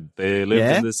same time. They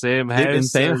lived in the same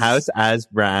house. As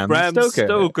Bram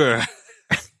Stoker.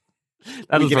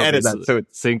 We can edit that so it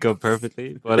sync up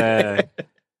perfectly. But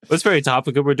it's very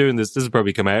topical. We're doing this. This will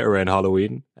probably come out around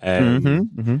Halloween.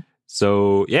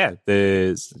 So yeah,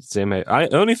 the same. I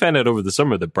only found out over the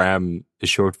summer that Bram is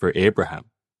short for Abraham.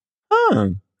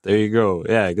 Oh, there you go.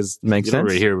 Yeah, because you don't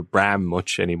really hear Bram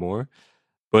much anymore.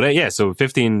 But so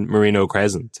 15 Marino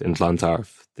Crescent in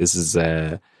Clontarf. This is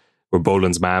where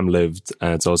Boland's mom lived,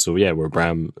 and it's also where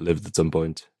Bram lived at some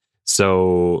point.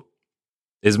 So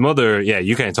his mother,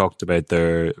 you kind of talked about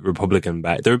their Republican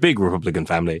they're a big Republican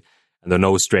family, and they're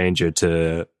no stranger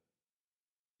to,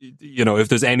 if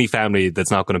there's any family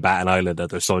that's not going to bat an eyelid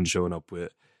at their son showing up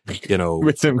with,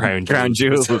 with some crown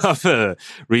jewels of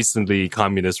recently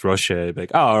communist Russia,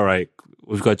 like, oh, all right,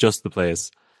 we've got just the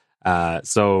place.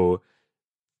 So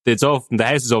the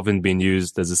house has often been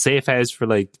used as a safe house for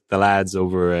like the lads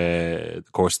over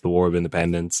the course of the War of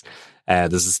Independence.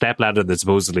 There's a step ladder that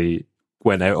supposedly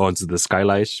went out onto the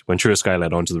skylight, went through a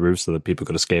skylight onto the roof so that people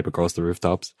could escape across the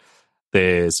rooftops.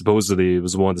 They supposedly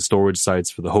was one of the storage sites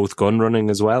for the Hoth gun running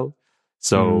as well.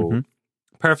 So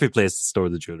perfect place to store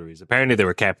the jewelleries. Apparently they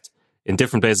were kept in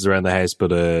different places around the house, but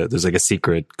there's like a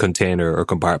secret container or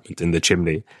compartment in the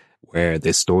chimney where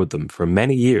they stored them for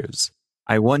many years.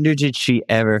 I wonder, did she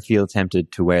ever feel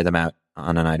tempted to wear them out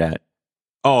on a night out?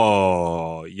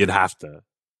 Oh, you'd have to.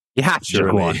 You have to.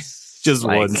 Surely. Once. Just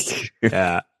Like- once.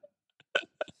 Yeah.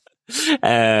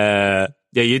 Yeah,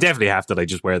 you definitely have to like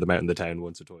just wear them out in the town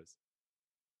once or twice.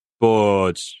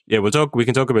 But yeah, we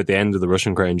can talk about the end of the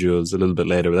Russian crown jewels a little bit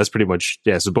later, but that's pretty much,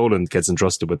 yeah, so Boland gets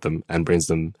entrusted with them and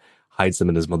hides them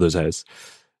in his mother's house.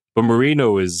 But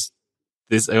Marino is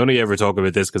this, I only ever talk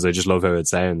about this because I just love how it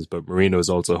sounds, but Marino is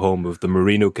also home of the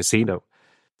Marino Casino.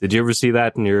 Did you ever see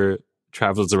that in your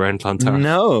travels around Clontarf?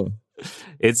 No.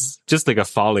 It's just like a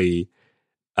folly.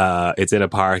 It's in a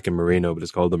park in Marino, but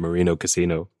it's called the Marino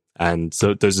Casino. And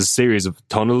so there's a series of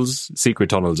tunnels, secret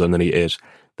tunnels underneath it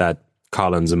that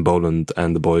Collins and Boland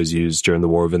and the boys used during the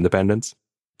War of Independence.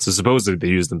 So supposedly they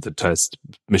used them to test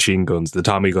machine guns, the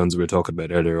Tommy guns we were talking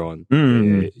about earlier on.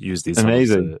 They used these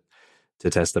tunnels to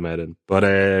test them out in. But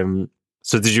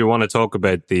so did you want to talk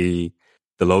about the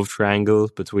love triangle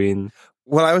between?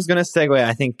 Well, I was going to segue.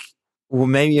 I think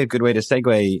maybe a good way to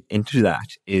segue into that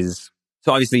is,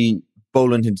 so obviously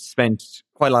Boland had spent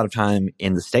quite a lot of time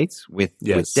in the States with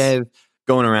Dev,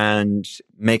 going around,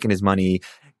 making his money,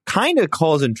 kind of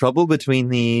causing trouble between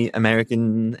the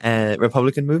American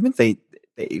Republican movement.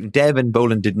 Dev and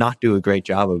Boland did not do a great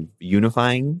job of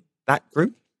unifying that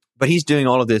group, but he's doing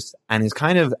all of this and is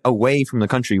kind of away from the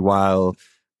country while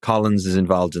Collins is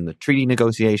involved in the treaty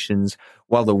negotiations,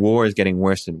 while the war is getting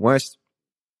worse and worse.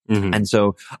 And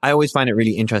so I always find it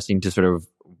really interesting to sort of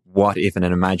what if and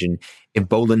then imagine if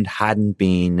Boland hadn't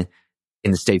been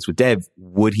in the States with Dev,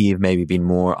 would he have maybe been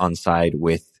more on side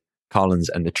with Collins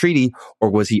and the treaty, or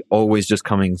was he always just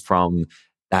coming from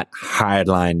that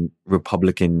hardline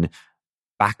Republican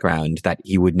background that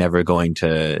he would never going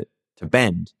to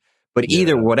bend? But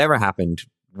either whatever happened,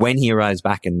 when he arrives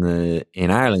back in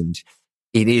Ireland,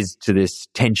 it is to this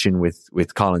tension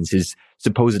with Collins,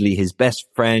 supposedly his best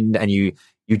friend, and you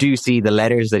do see the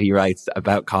letters that he writes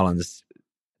about Collins.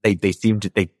 They seem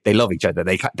to they love each other.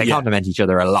 They compliment each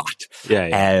other a lot.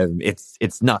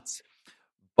 It's nuts.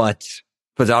 But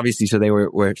obviously, so they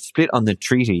were split on the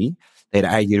treaty. They'd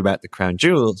argued about the crown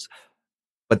jewels.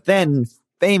 But then,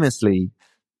 famously,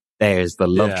 there's the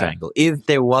love triangle. If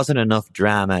there wasn't enough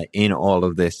drama in all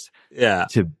of this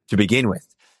to begin with,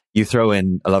 you throw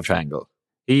in a love triangle.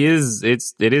 It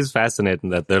is fascinating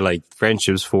that they're like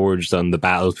friendships forged on the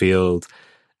battlefield,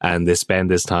 and they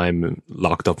spend this time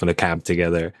locked up in a camp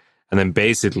together. And then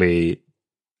basically,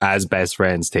 as best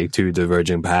friends, take two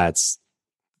diverging paths,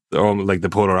 or like the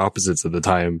polar opposites at the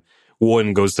time.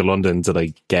 One goes to London to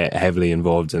like get heavily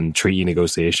involved in treaty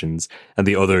negotiations, and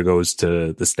the other goes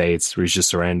to the States, where he's just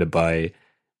surrounded by.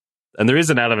 And there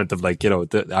is an element of like, you know,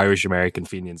 the Irish American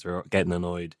Fenians are getting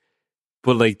annoyed,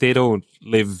 but like they don't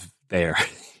live there.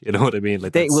 You know what I mean?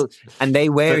 Like they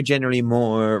were generally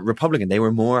more Republican. They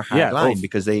were more hardline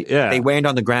because they weren't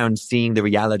on the ground seeing the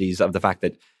realities of the fact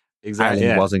that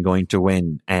Ireland wasn't going to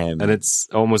win. And it's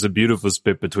almost a beautiful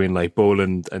split between like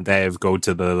Boland and Dev go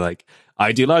to the like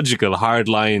ideological,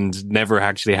 hardlined, never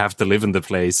actually have to live in the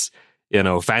place, you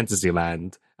know, fantasy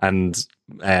land, and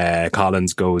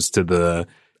Collins goes to the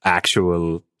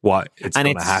actual what it's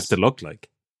going to have to look like.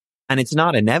 And it's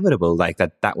not inevitable like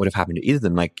that would have happened to either of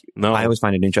them. Like, no. I always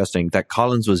find it interesting that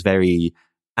Collins was very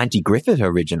anti-Griffith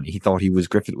originally. He thought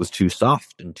Griffith was too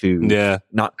soft and too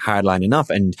not hardline enough.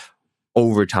 And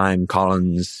over time,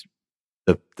 Collins,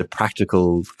 the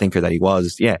practical thinker that he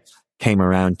was, came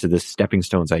around to the stepping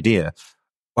stones idea,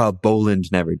 while Boland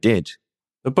never did.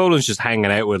 But Boland's just hanging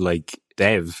out with like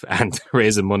Dev and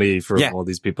raising money for all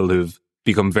these people who've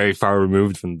become very far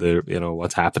removed from the, you know,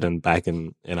 what's happening back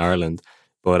in Ireland.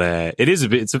 But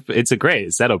it's a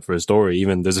great setup for a story.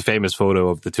 Even there's a famous photo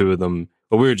of the two of them.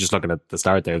 But we were just looking at the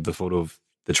start there, the photo of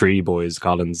the three boys,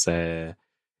 Collins, Dev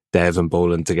and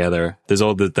Boland together. There's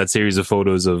all that series of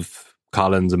photos of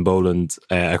Collins and Boland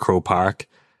at Croke Park,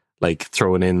 like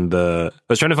throwing in I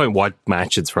was trying to find what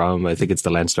match it's from. I think it's the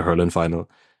Leinster hurling final,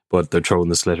 but they're throwing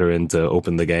the slitter in to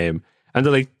open the game. And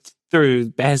they're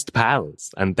best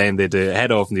pals. And then they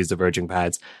head off in these diverging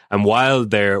paths. And while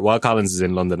Collins is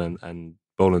in London and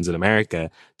Boland's in America,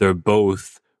 they're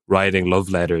both writing love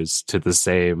letters to the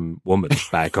same woman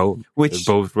back home. Which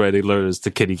they're both writing letters to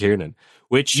Kitty Kiernan.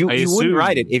 Which you assume, wouldn't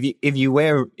write it if you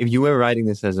were writing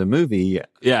this as a movie.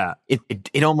 Yeah,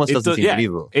 it almost doesn't seem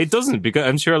believable. It doesn't, because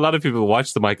I'm sure a lot of people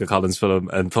watched the Michael Collins film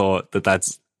and thought that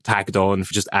that's tacked on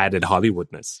for just added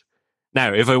Hollywoodness.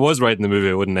 Now, if I was writing the movie,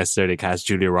 I wouldn't necessarily cast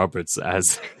Julia Roberts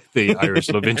as the Irish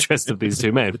love interest of these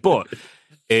two men. But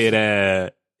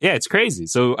it's crazy.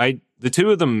 So the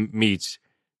two of them meet.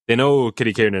 They know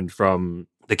Kitty Kiernan from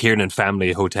the Kiernan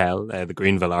Family Hotel, the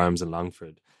Greenville Arms in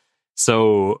Longford.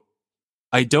 So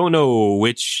I don't know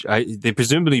which. They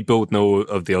presumably both know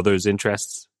of the other's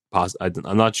interests.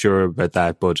 I'm not sure about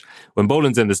that. But when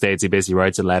Boland's in the States, he basically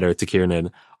writes a letter to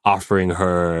Kiernan offering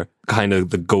her kind of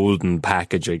the golden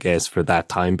package, I guess, for that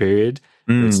time period.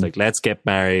 It's like, let's get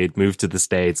married, move to the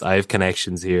States. I have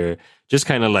connections here. Just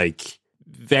kind of like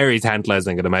very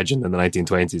tantalizing, I'd imagine, in the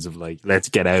 1920s of like, let's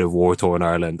get out of war-torn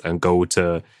Ireland and go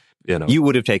to, you know. You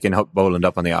would have taken Boland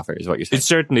up on the offer, is what you're saying. It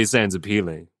certainly sounds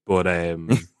appealing, but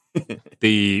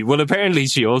apparently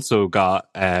she also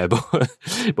got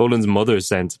Boland's mother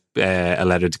sent a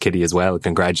letter to Kitty as well,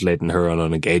 congratulating her on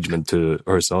an engagement to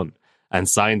her son, and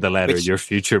signed the letter, "Your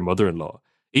future mother-in-law."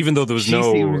 Even though there was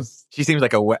she seems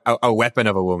like a weapon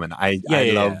of a woman. I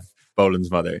love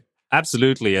Boland's mother.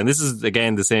 Absolutely. And this is,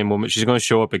 again, the same woman. She's going to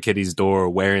show up at Kitty's door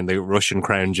wearing the Russian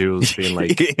crown jewels, being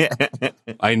like,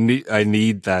 I need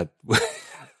that.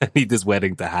 I need this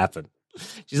wedding to happen.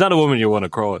 She's not a woman you want to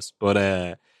cross.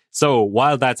 But so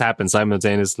while that's happened,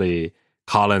 simultaneously,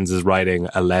 Collins is writing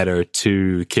a letter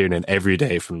to Kiernan every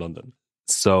day from London.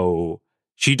 So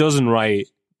she doesn't write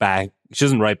back. She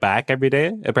doesn't write back every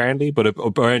day, apparently. But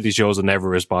apparently she also never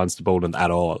responds to Boland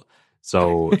at all.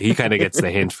 So he kind of gets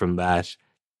the hint from that.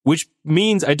 Which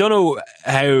means, I don't know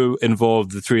how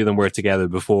involved the three of them were together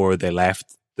before they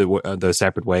left the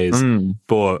separate ways,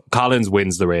 but Collins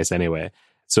wins the race anyway.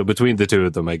 So between the two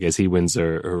of them, I guess he wins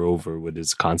her over with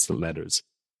his constant letters.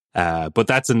 But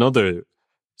that's another.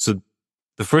 So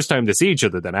the first time they see each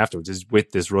other then afterwards is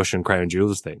with this Russian crown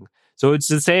jewels thing. So it's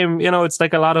the same, it's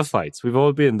like a lot of fights. We've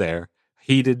all been there.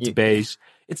 Heated debate.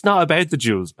 It's not about the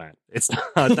jewels, man. It's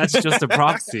not. That's just a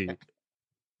proxy.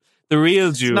 The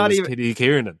real Jew is Kitty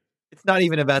Kiernan. It's not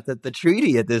even about the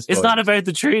treaty at this point. It's not about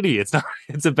the treaty. It's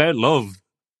about love.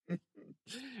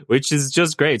 Which is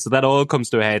just great. So that all comes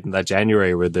to a head in that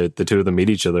January where the two of them meet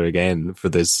each other again for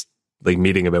this like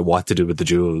meeting about what to do with the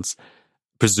jewels.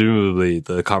 Presumably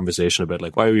the conversation about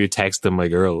like, why were you texting my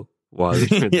girl while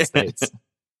you're in the States?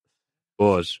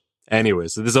 But anyway,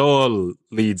 so this all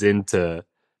leads into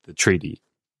the treaty.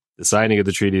 The signing of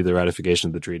the treaty, the ratification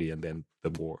of the treaty, and then the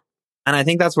war. And I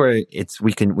think that's where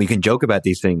we can joke about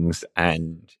these things,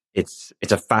 and it's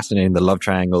a fascinating, the love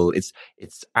triangle. It's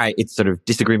sort of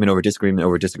disagreement over disagreement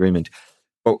over disagreement.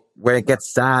 But where it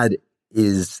gets sad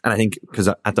is, and I think because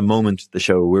at the moment the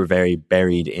show we're very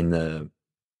buried in the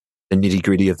nitty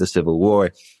gritty of the Civil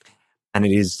War, and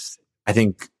it is, I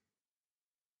think,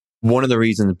 one of the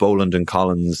reasons Boland and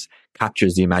Collins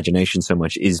captures the imagination so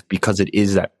much is because it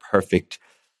is that perfect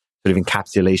sort of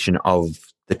encapsulation of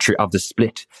the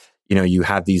split. You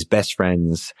have these best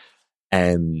friends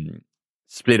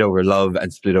split over love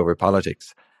and split over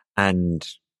politics. And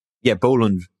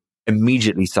Boland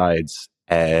immediately sides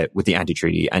with the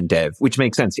anti-treaty and Dev, which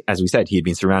makes sense. As we said, he had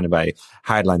been surrounded by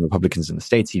hardline Republicans in the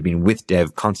States. He'd been with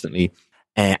Dev constantly.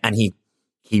 And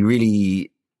he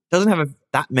really doesn't have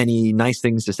that many nice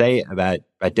things to say about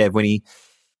Dev when he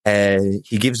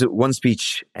gives one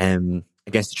speech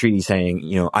against the treaty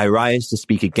saying, I rise to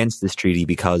speak against this treaty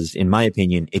because, in my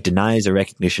opinion, it denies a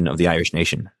recognition of the Irish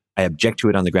nation. I object to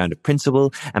it on the ground of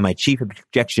principle, and my chief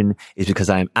objection is because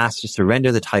I am asked to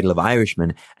surrender the title of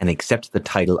Irishman and accept the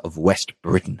title of West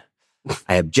Britain.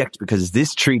 I object because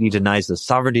this treaty denies the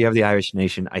sovereignty of the Irish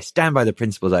nation. I stand by the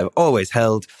principles I have always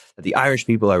held, that the Irish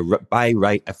people are by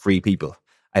right a free people.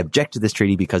 I object to this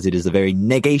treaty because it is the very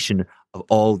negation of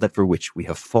all that for which we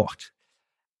have fought.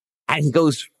 And he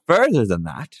goes further than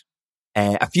that.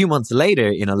 A few months later,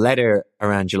 in a letter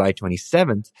around July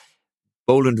 27th,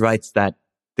 Boland writes that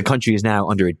the country is now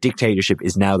under a dictatorship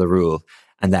is now the rule,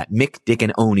 and that Mick, Dick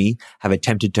and Oney have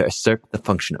attempted to usurp the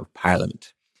function of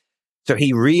Parliament. So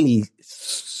he really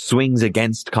swings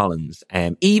against Collins,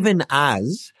 even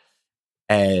as,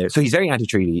 so he's very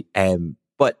anti-treaty,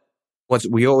 but what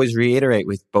we always reiterate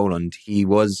with Boland, he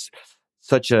was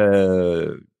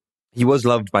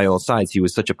loved by all sides. He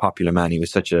was such a popular man. He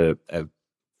was such a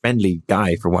friendly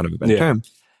guy, for want of a better term.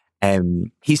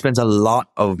 He spends a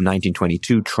lot of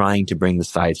 1922 trying to bring the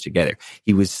sides together.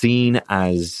 He was seen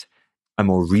as a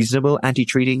more reasonable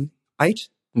anti-treatyite.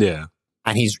 Yeah.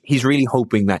 And he's really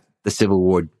hoping that the Civil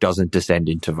War doesn't descend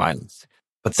into violence.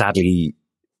 But sadly,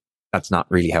 that's not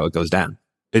really how it goes down.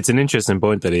 It's an interesting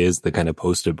point that he is the kind of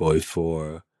poster boy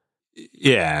for...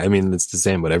 Yeah, I mean, it's the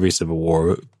same with every civil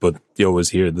war, but you always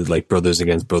hear that, like, brothers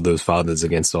against brothers, fathers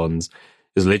against sons,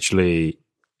 is literally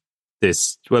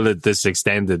this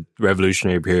extended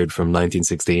revolutionary period from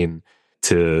 1916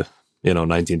 to,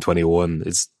 1921.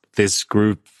 It's this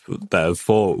group that have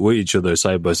fought with each other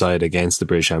side by side against the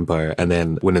British Empire, and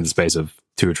then within the space of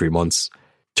 2 or 3 months,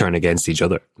 turn against each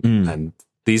other. And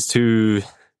these two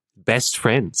best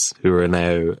friends who are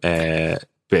now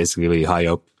basically high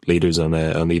up leaders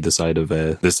on either side of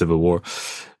the Civil War.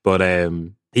 But I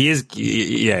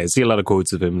see a lot of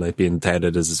quotes of him like being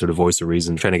touted as a sort of voice of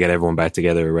reason, trying to get everyone back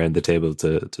together around the table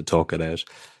to talk it out.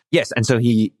 Yes, and so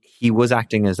he was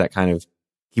acting as that kind of,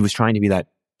 he was trying to be that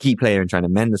key player and trying to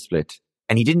mend the split.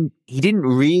 And he didn't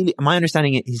really, my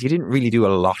understanding is he didn't really do a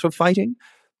lot of fighting,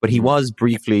 but he was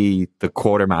briefly the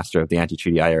quartermaster of the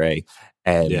anti-treaty IRA.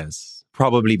 Yes.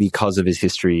 Probably because of his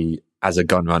history as a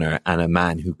gun runner and a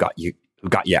man who got you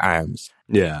arms.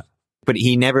 Yeah. But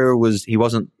he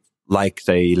wasn't like,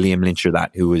 say, Liam Lynch or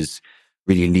that, who was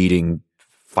really leading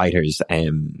fighters.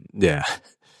 Yeah.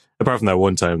 Apart from that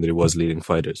one time that he was leading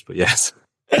fighters, but yes.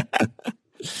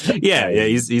 yeah,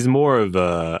 he's more of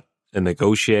a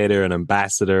negotiator, an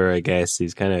ambassador, I guess.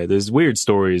 He's kind of, there's weird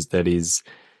stories that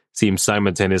seems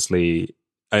simultaneously,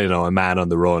 I don't know, a man on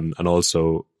the run and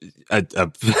also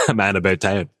a man about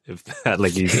town. If that,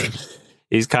 like,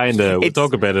 he's kind of, we'll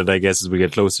talk about it, I guess, as we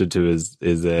get closer to his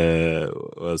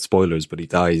spoilers, but he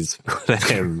dies.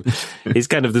 He's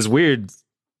kind of this weird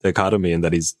dichotomy in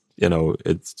that he's,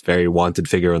 it's very wanted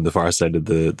figure on the far side of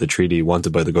the treaty,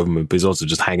 wanted by the government, but he's also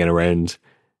just hanging around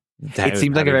town, it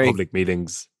seems like a very public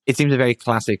meetings. It seems a very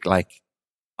classic, like,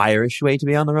 Irish way to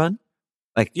be on the run.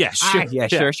 Like, yeah,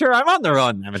 sure, sure, I'm on the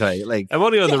run, haven't I? Like, I'm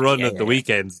only on the run at the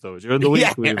weekends, though. During the week,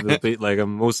 like,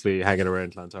 I'm mostly hanging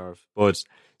around Clontarf. But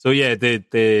so yeah,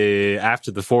 they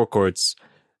after the forecourts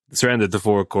surrounded the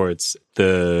forecourts,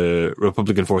 the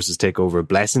Republican forces take over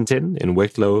Blessington in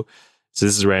Wicklow. So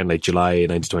this is around like July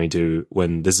 1922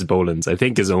 when this is Boland's, I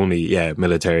think, his only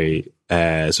military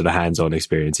sort of hands-on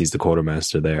experience. He's the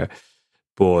quartermaster there,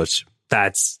 but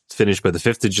that's finished by the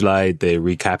 5th of July. They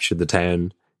recaptured the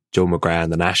town. Joe McGrath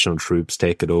and the national troops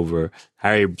take it over.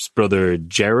 Harry's brother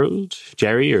Gerald, who's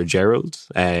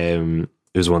one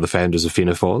of the founders of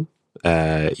Fianna Fáil,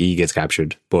 he gets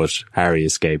captured, but Harry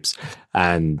escapes.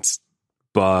 And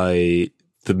by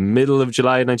the middle of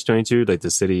July 1922, like,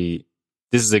 the city,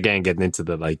 this is again getting into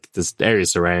the, like, this area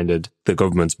surrounded, the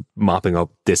government's mopping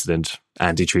up dissident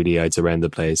anti-treatyites around the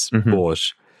place. Mm-hmm. But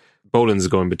Boland's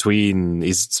going between,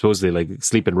 he's supposedly like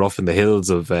sleeping rough in the hills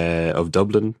of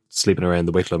Dublin, sleeping around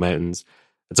the Wicklow Mountains.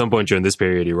 At some point during this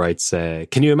period, he writes,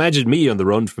 "Can you imagine me on the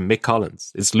run from Mick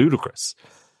Collins? It's ludicrous."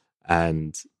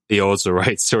 And he also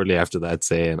writes shortly after that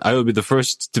saying, "I will be the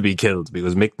first to be killed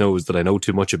because Mick knows that I know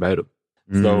too much about him."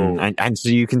 So, and so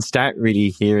you can start really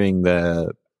hearing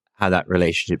how that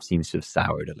relationship seems to have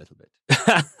soured a little bit.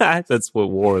 That's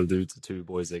what war will do to two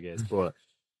boys, I guess. But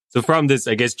so from this,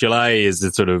 I guess July is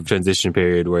the sort of transition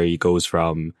period where he goes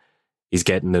from, he's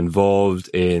getting involved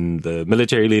in the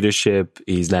military leadership.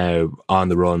 He's now on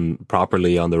the run,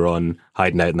 properly on the run,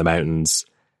 hiding out in the mountains,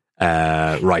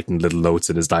 writing little notes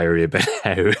in his diary about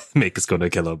how Mick is going to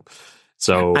kill him.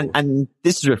 So, and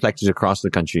this is reflected across the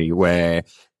country where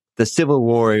the Civil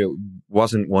War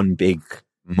wasn't one big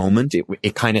moment.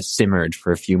 It kind of simmered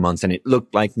for a few months, and it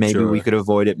looked like maybe we could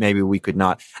avoid it, maybe we could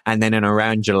not. And then in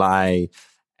around July,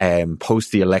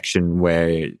 post the election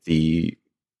where the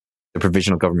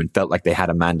provisional government felt like they had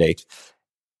a mandate,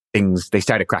 they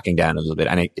started cracking down a little bit,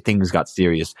 and things got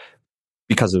serious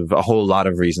because of a whole lot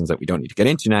of reasons that we don't need to get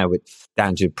into now, but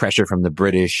down to pressure from the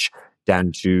British,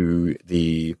 down to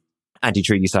the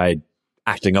anti-treaty side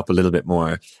acting up a little bit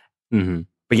more. Mm-hmm.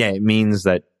 But yeah, it means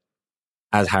that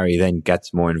as Harry then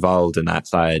gets more involved in that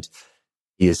side,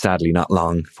 he is sadly not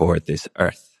long for this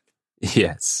earth.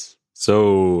 Yes.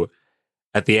 So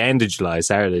at the end of July,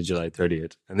 Saturday, July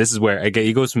 30th, and this is where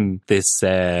he goes from this,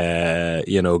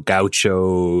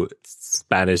 gaucho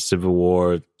Spanish Civil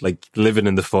War, like living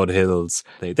in the foothills.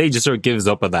 They just sort of gives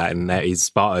up on that, and now he's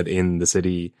spotted in the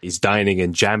city. He's dining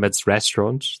in Jamet's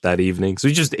restaurant that evening, so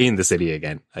he's just in the city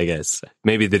again, I guess.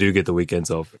 Maybe they do get the weekends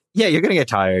off. Yeah, you're going to get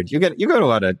tired. You want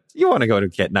to go to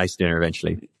get nice dinner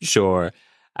eventually. Sure.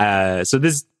 So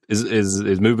this.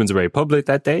 His movements are very public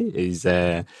that day.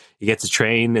 He gets a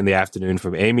train in the afternoon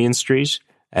from Amiens Street,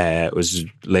 which was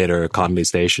later Connolly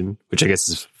Station, which I guess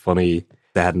is funny.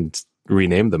 They hadn't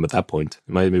renamed them at that point.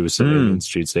 It might be still Amiens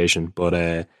Street Station, but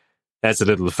That's a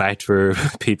little fact for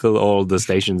people. All the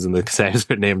stations in the South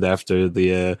are named after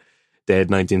the dead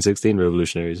 1916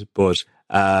 revolutionaries. But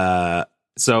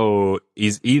so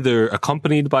he's either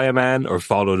accompanied by a man or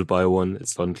followed by one.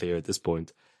 It's unclear at this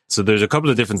point. So there's a couple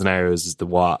of different scenarios as to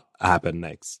what happened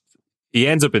next. He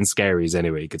ends up in Skerries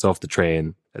anyway. He gets off the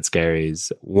train at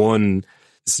Skerries. One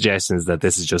suggestion is that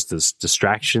this is just a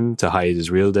distraction to hide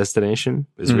his real destination.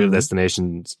 His real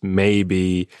destination may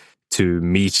be to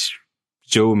meet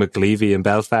Joe McAlevey in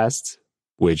Belfast,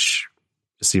 which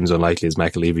seems unlikely as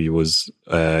McAlevey was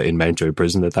in Mountjoy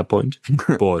prison at that point.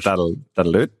 But that'll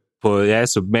do it. But yeah,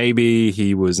 so maybe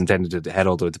he was intended to head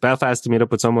all the way to Belfast to meet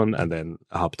up with someone and then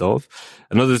hopped off.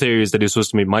 Another theory is that he was supposed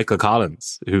to meet Michael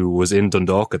Collins, who was in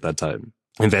Dundalk at that time,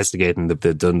 investigating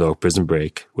the Dundalk prison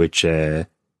break, which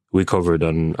we covered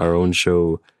on our own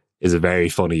show, is a very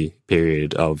funny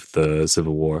period of the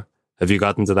Civil War. Have you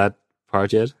gotten to that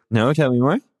part yet? No, tell me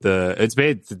more. It's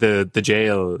made the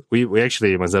jail. We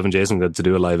actually, myself and Jason, got to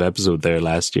do a live episode there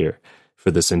last year for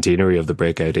the centenary of the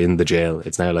breakout in the jail.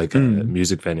 It's now like a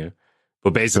music venue.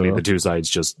 But basically the two sides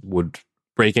just would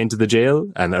break into the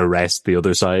jail and arrest the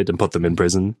other side and put them in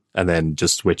prison and then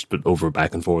just switch over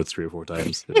back and forth 3 or 4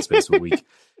 times in the space of a week.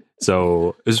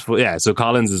 So so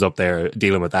Collins is up there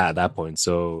dealing with that at that point.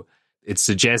 So it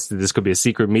suggests that this could be a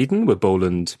secret meeting with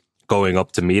Boland going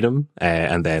up to meet him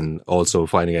and then also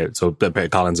finding out. So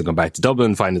Collins will come back to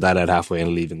Dublin, finding that out halfway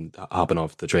and hopping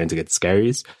off the train to get to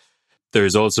Skerries.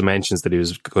 There's also mentions that he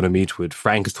was going to meet with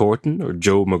Frank Thornton or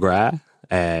Joe McGrath.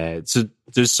 So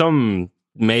there's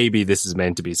maybe this is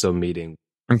meant to be some meeting.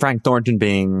 And Frank Thornton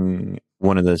being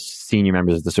one of the senior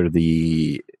members of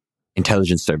the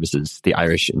intelligence services, the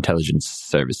Irish intelligence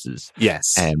services.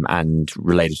 Yes. And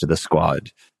related to the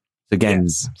squad. So again,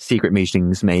 secret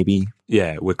meetings maybe.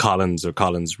 Yeah, with Collins or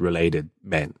Collins-related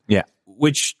men. Yeah.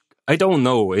 Which, I don't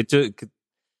know, it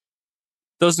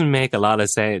doesn't make a lot of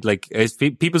sense. Like,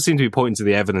 people seem to be pointing to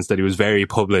the evidence that he was very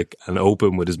public and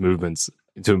open with his movements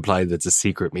to imply that it's a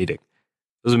secret meeting.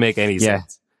 Doesn't make any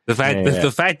sense. The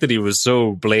fact that he was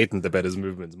so blatant about his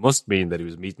movements must mean that he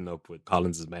was meeting up with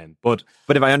Collins's men. But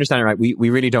if I understand it right, we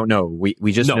really don't know.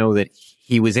 We just know that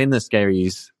he was in the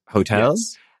Skerries hotel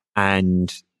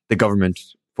and the government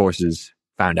forces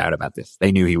found out about this.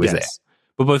 They knew he was there.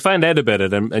 But we found out about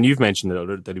it, and you've mentioned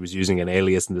it, that he was using an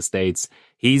alias in the States.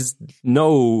 He's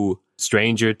no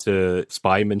stranger to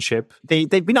spymanship.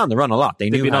 They've been on the run a lot.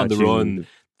 They've been on the run.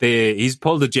 He's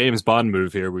pulled a James Bond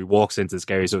move here where he walks into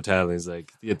Skerries Hotel and he's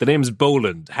like, the name's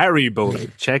Boland, Harry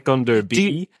Boland, check under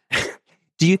B.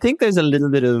 Do you think there's a little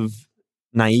bit of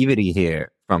naivety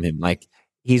here from him? Like,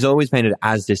 he's always painted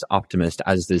as this optimist,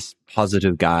 as this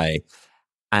positive guy.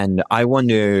 And I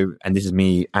wonder, and this is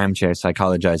me armchair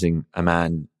psychologizing a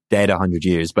man dead 100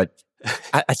 years, but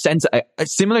a sense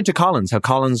similar to Collins, how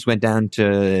Collins went down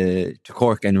to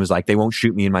Cork and was like, they won't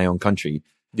shoot me in my own country.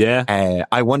 Yeah.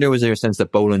 I wonder, was there a sense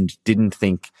that Boland didn't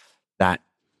think that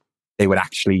they would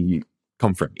actually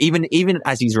come for him? Even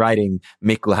as he's writing,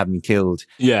 Mick will have me killed.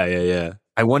 Yeah.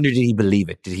 I wonder, did he believe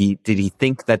it? Did he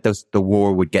think that the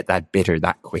war would get that bitter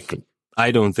that quickly?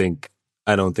 I don't think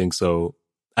so.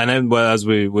 And then, as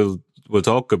we'll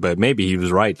talk about, maybe he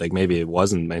was right. Like, maybe it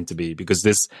wasn't meant to be, because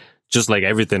this, just like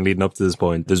everything leading up to this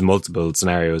point, there's multiple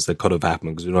scenarios that could have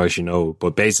happened because we don't actually know.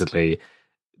 But basically,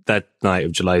 that night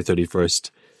of July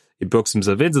 31st, he books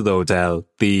himself into the hotel.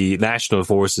 The national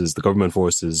forces, the government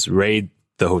forces, raid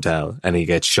the hotel, and he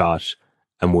gets shot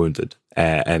and wounded,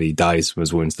 and he dies from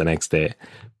his wounds the next day.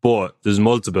 But there's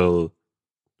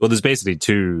basically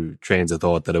 2 trains of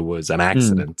thought that it was an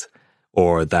accident.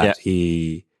 Or that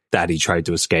he tried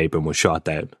to escape and was shot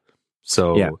down.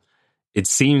 So it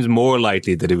seems more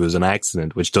likely that it was an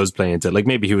accident, which does play into, like,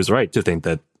 maybe he was right to think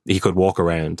that he could walk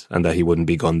around and that he wouldn't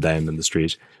be gunned down in the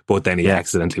street. But then he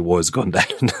accidentally was gunned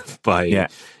down by,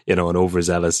 an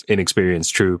overzealous,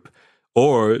 inexperienced troop.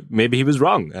 Or maybe he was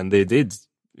wrong and they did,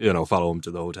 follow him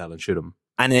to the hotel and shoot him.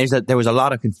 And there was a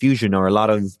lot of confusion, or a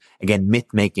lot of, again,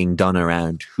 myth-making done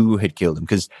around who had killed him.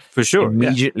 Because for sure,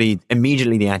 immediately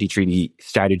the anti-treaty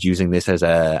started using this as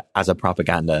a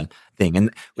propaganda thing, and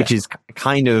which is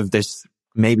kind of, there's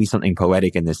maybe something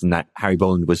poetic in this, in that Harry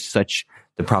Boland was such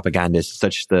the propagandist,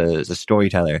 such the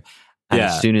storyteller. And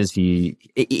as soon as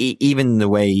even the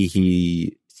way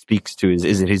he speaks to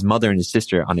his mother and his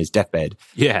sister on his deathbed,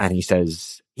 and he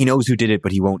says, he knows who did it,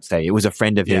 but he won't say. It was a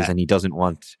friend of his, and he doesn't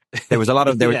want. There was a lot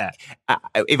of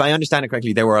if I understand it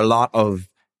correctly, there were a lot of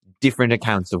different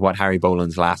accounts of what Harry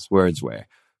Boland's last words were.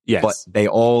 Yes, but they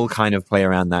all kind of play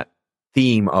around that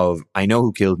theme of, I know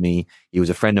who killed me. He was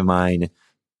a friend of mine,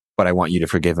 but I want you to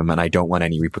forgive him, and I don't want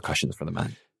any repercussions for the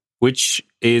man. which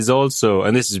is also,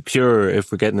 and this is pure,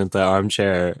 if we're getting into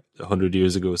armchair 100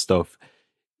 years ago stuff,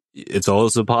 it's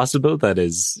also possible that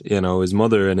his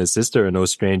mother and his sister are no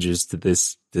strangers to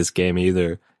this game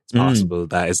either. It's possible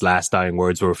that his last dying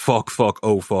words were fuck,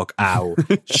 oh fuck, ow,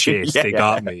 shit, they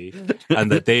got me.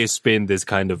 And that they spin this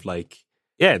kind of like,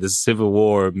 this Civil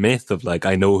War myth of like,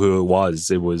 I know who it was.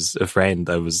 It was a friend.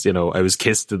 I was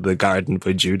kissed in the garden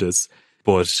by Judas,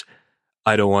 but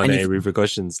I don't want any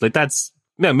repercussions. Like that's,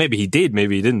 maybe he did,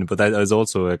 maybe he didn't, but that was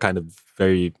also a kind of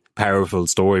very powerful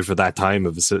story for that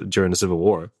time during the Civil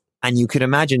War. And you could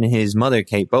imagine his mother,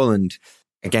 Kate Boland,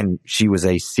 again, she was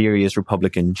a serious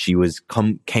Republican. She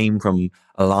came from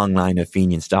a long line of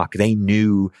Fenian stock. They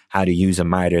knew how to use a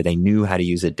martyr. They knew how to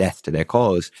use a death to their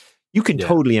cause. You can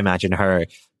totally imagine her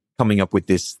coming up with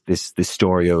this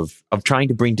story of trying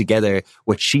to bring together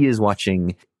what she is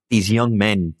watching these young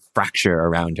men fracture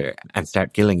around her and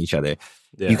start killing each other.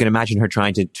 Yeah. You can imagine her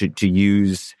trying to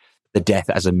use the death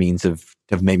as a means of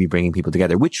maybe bringing people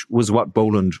together, which was what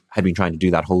Boland had been trying to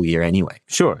do that whole year anyway.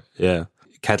 Sure, yeah.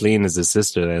 Kathleen is his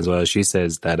sister as well. She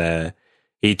says that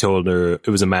he told her it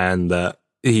was a man that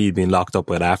he'd been locked up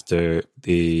with after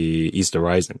the Easter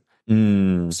Rising.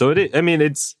 So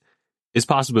it's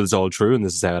possible it's all true and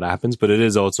this is how it happens, but it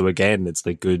is also, again, it's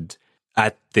like good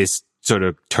at this sort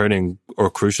of turning or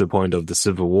crucial point of the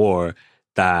Civil War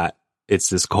that it's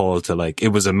this call to like, it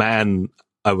was a man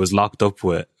I was locked up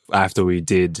with after we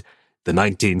did the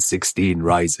 1916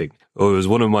 Rising. Oh, it was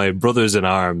one of my brothers in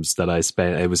arms that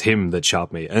it was him that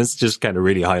shot me. And it's just kind of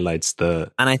really highlights And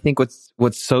I think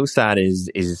what's so sad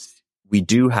is we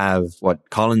do have what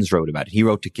Collins wrote about it. He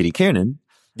wrote to Kitty Kiernan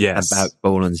about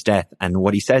Boland's death. And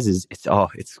what he says is,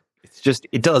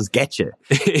 it does get you.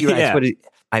 He writes, but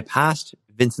I passed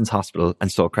Vincent's hospital and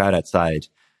saw a crowd outside.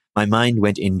 My mind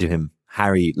went into him,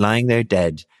 Harry, lying there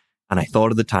dead. And I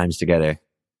thought of the times together.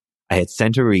 I had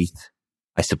sent a wreath.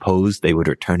 I suppose they would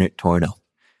return it torn up.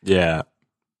 Yeah.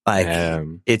 Like,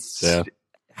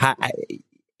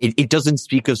 it doesn't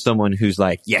speak of someone who's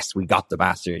like, yes, we got the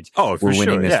bastards. Oh, for we're sure,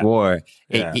 winning this war.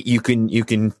 Yeah. You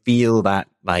can feel that,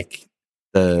 like,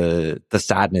 the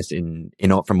sadness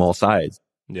from all sides.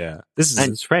 Yeah. This is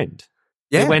his friend.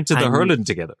 Yeah. They went to the hurling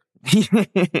together.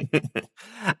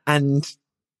 And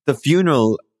the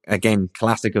funeral, again,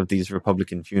 classic of these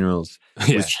Republican funerals,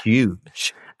 was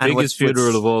huge. Biggest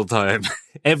funeral of all time.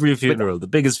 Every funeral, the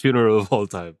biggest funeral of all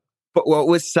time. But what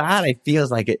was sad, it feels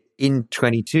like in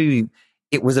 22,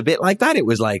 it was a bit like that. It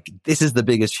was like, this is the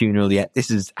biggest funeral yet.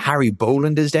 This is Harry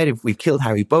Boland is dead. If we've killed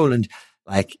Harry Boland,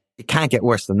 like, it can't get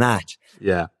worse than that.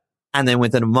 Yeah. And then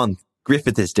within a month,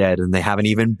 Griffith is dead and they have an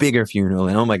even bigger funeral.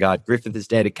 And oh my God, Griffith is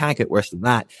dead. It can't get worse than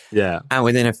that. Yeah. And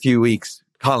within a few weeks,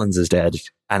 Collins is dead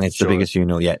and it's the biggest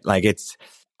funeral yet. Like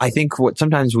I think what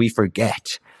sometimes we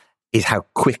forget is how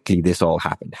quickly this all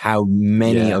happened. How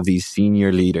many of these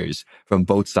senior leaders from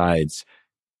both sides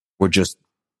were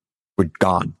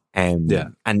gone. And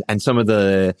some of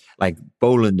the, like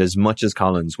Boland, as much as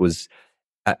Collins, was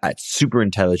a super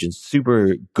intelligent,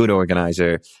 super good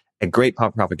organizer, a great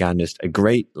propagandist, a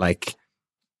great, like,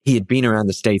 he had been around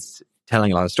the States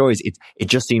telling a lot of stories. It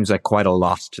just seems like quite a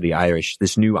loss to the Irish,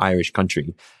 this new Irish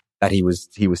country, that he was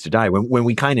to die when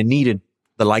we kind of needed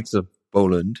the likes of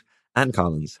Boland and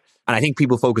Collins. And I think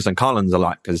people focus on Collins a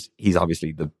lot because he's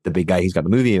obviously the big guy. He's got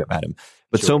the movie about him.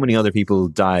 But so many other people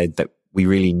died that we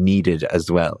really needed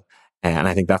as well. And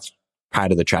I think that's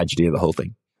part of the tragedy of the whole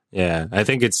thing. Yeah, I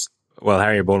think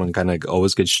Harry Boland kind of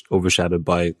always gets overshadowed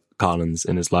by Collins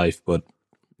in his life, but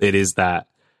it is that,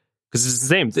 because it's the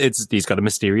same. He's got a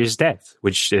mysterious death,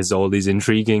 which is all these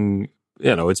intriguing,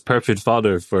 it's perfect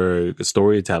fodder for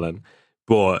storytelling,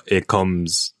 but it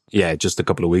comes, just a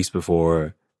couple of weeks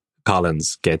before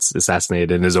Collins gets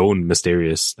assassinated in his own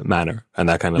mysterious manner, and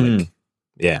that kind of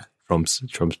trumps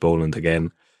Boland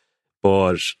again.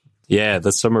 But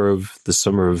the summer of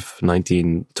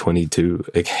 1922,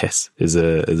 I guess, is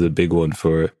a big one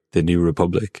for the New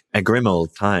Republic. A grim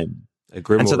old time.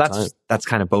 That's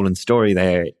kind of Boland's story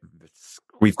there.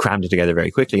 We've crammed it together very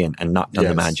quickly and not done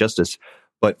the man justice.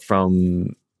 But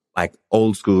from like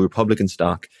old school Republican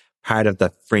stock, part of the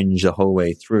fringe the whole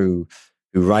way through,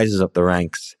 who rises up the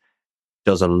ranks,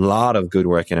 does a lot of good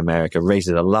work in America,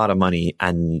 raises a lot of money,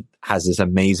 and has this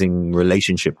amazing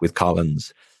relationship with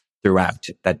Collins throughout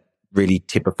that really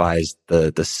typifies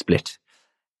the split.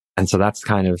 And so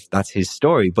that's his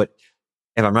story. But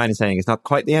if I'm right in saying it's not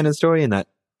quite the end of the story, and that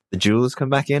the jewels come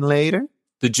back in later?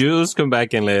 The jewels come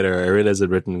back in later. I realize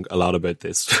I've written a lot about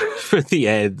this for the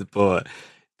end, but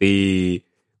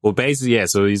Well, basically, yeah,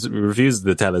 so he refuses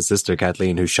to tell his sister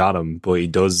Kathleen who shot him, but he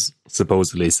does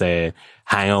supposedly say,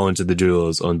 hang on to the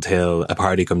jewels until a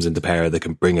party comes into power that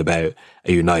can bring about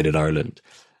a united Ireland.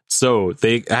 So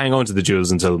they hang on to the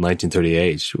jewels until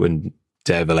 1938, when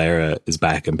De Valera is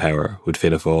back in power with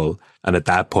Fianna Fáil. And at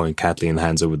that point, Kathleen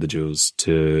hands over the jewels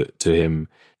to him.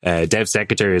 Dev's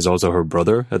secretary is also her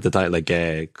brother at the time, like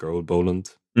Gerald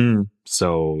Boland.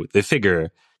 So they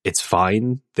figure it's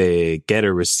fine. They get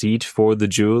a receipt for the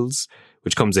jewels,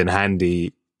 which comes in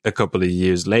handy a couple of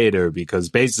years later, because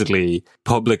basically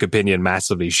public opinion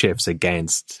massively shifts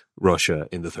against Russia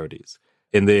in the 30s.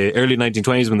 In the early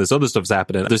 1920s, when this other stuff's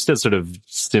happening, there's still sort of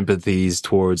sympathies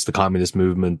towards the communist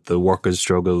movement, the workers'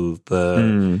 struggle,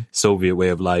 the Soviet way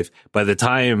of life. By the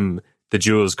time the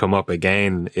jewels come up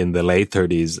again in the late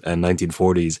 30s and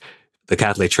 1940s, the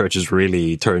Catholic Church has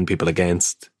really turned people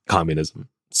against communism.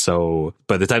 So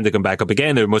by the time they come back up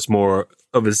again, they're much more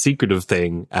of a secretive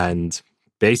thing. And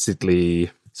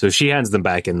basically, so she hands them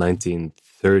back in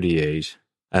 1938,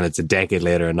 and it's a decade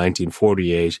later in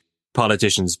 1948.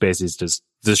 Politicians basically just,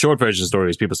 the short version of the story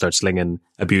is people start slinging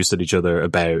abuse at each other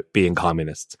about being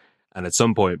communists. And at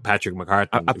some point, Patrick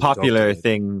McCartney... A popular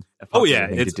thing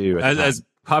it's to do. As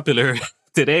popular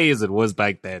today as it was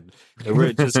back then.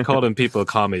 We're just calling people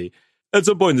commie. At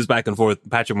some point, there's back and forth.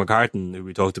 Patrick McCartney, who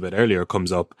we talked about earlier,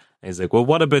 comes up and he's like, well,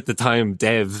 what about the time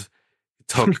Dev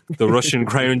took the Russian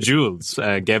crown jewels,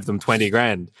 gave them 20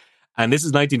 grand? And this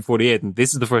is 1948, and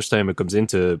this is the first time it comes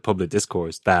into public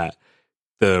discourse that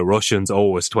the Russians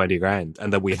owe us 20 grand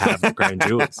and that we have the crown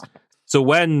jewels. So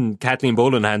when Kathleen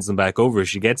Boland hands them back over,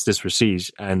 she gets this receipt,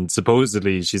 and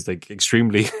supposedly she's like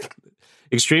extremely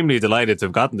delighted to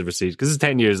have gotten the receipt, because it's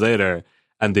 10 years later,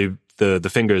 and the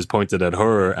finger is pointed at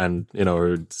her and, you know,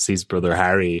 her deceased brother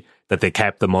Harry, that they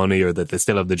kept the money or that they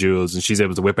still have the jewels, and she's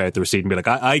able to whip out the receipt and be like,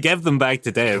 I gave them back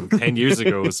to Dev 10 years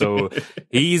ago, so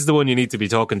he's the one you need to be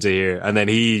talking to here. And then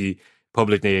he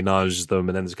publicly acknowledges them,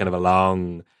 and then there's kind of a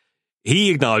long...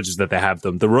 He acknowledges that they have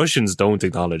them. The Russians don't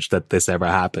acknowledge that this ever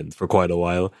happened for quite a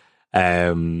while.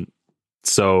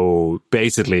 So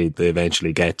basically, they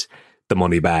eventually get the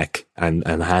money back and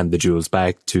hand the jewels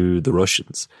back to the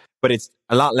Russians. But it's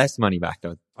a lot less money back,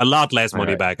 though. A lot less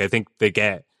money back. I think they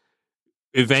get...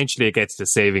 Eventually, it gets to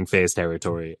saving face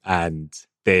territory, and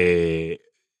they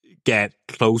get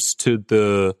close to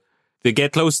the... They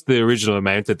get close to the original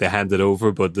amount that they handed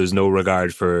over, but there's no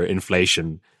regard for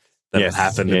inflation that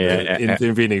happened in the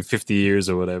intervening 50 years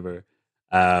or whatever.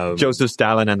 Joseph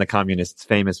Stalin and the communists,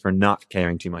 famous for not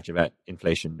caring too much about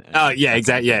inflation.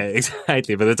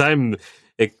 Exactly. By the time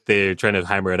they're trying to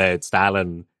hammer it out,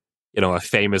 Stalin, you know, a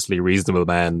famously reasonable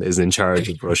man, is in charge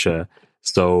of Russia.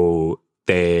 So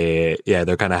they're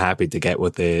kind of happy to get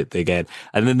what they get.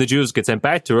 And then the Jews get sent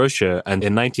back to Russia. And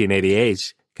in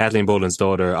 1988, Kathleen Boland's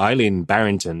daughter, Eileen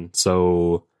Barrington,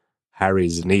 so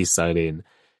Harry's niece, Eileen,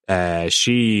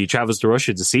 she travels to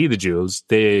Russia to see the jewels.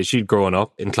 She'd grown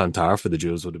up in Clontarf, where the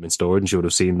jewels would have been stored, and she would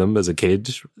have seen them as a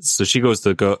kid. So she goes to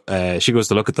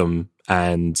look at them,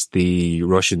 and the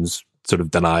Russians sort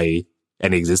of deny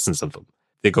any existence of them.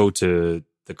 They go to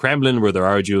the Kremlin, where there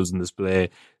are jewels in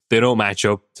display. They don't match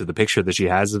up to the picture that she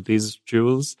has of these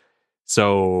jewels.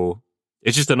 So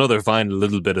it's just another final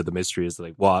little bit of the mystery is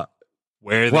like,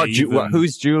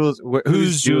 whose jewels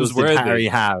did Harry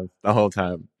have the whole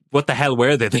time? What the hell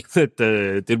were they?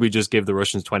 Did we just give the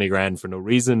Russians 20 grand for no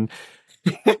reason?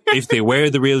 If they were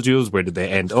the real jewels, where did they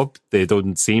end up? They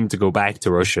don't seem to go back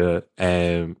to Russia.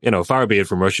 Far be it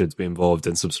from Russia to be involved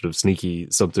in some sort of sneaky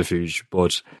subterfuge.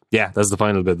 But yeah, that's the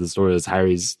final bit of the story, is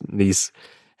Harry's niece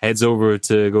heads over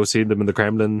to go see them in the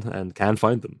Kremlin and can't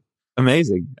find them.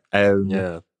 Amazing.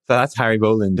 So that's Harry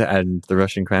Boland and the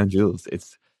Russian crown jewels.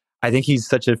 I think he's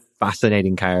such a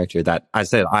fascinating character that,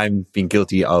 as I said, I'm being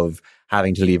guilty of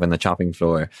having to leave on the chopping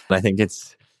floor. And I think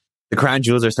the crown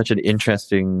jewels are such an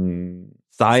interesting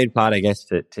side plot, I guess,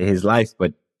 to his life,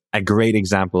 but a great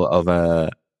example of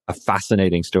a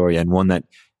fascinating story, and one that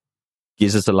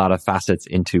gives us a lot of facets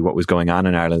into what was going on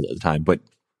in Ireland at the time, but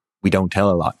we don't tell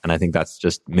a lot. And I think that's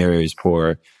just mirrors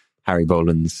poor Harry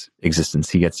Boland's existence.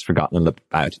 He gets forgotten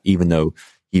about, even though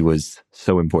he was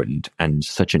so important and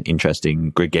such an interesting,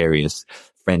 gregarious,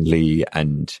 friendly,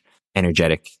 and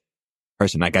energetic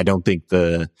person. Like, I don't think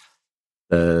the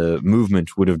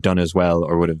movement would have done as well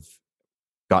or would have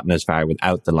gotten as far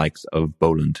without the likes of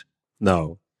Boland.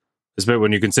 No. Especially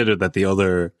when you consider that the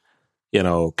other,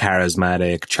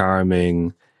 charismatic,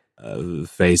 charming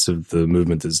face of the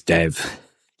movement is Dev.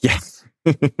 Yes.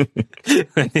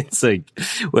 It's like,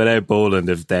 without Boland,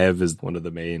 if Dev is one of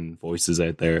the main voices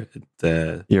out there,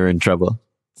 you're in trouble.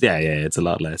 Yeah, it's a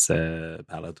lot less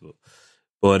palatable.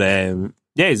 But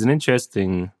Yeah, he's an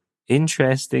interesting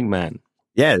man.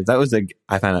 Yeah, that was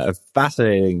I found it a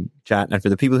fascinating chat. And for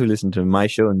the people who listen to my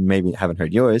show and maybe haven't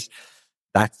heard yours,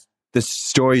 that's the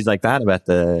stories like that about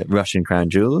the Russian crown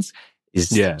jewels is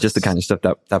just the kind of stuff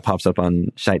that pops up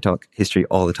on Shite Talk history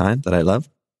all the time that I love.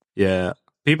 Yeah.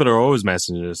 People are always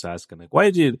messaging us asking, like,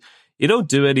 why did you don't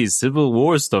do any Civil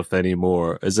War stuff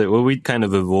anymore? Is it, well, we kind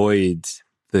of avoid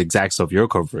the exact stuff you're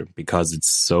covering because it's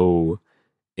so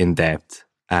in depth,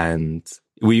 and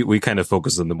we kind of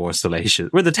focus on the more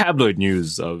salacious. We're the tabloid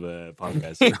news of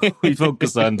podcasts. We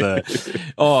focus on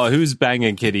who's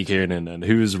banging Kitty Kiernan and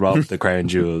who's robbed the crown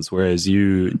jewels, whereas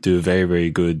you do a very, very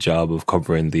good job of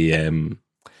covering the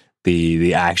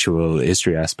actual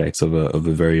history aspects of a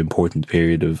very important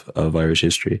period of Irish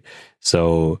history.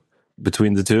 So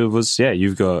between the two of us,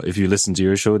 you've got, if you listen to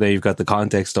your show, then you've got the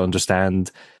context to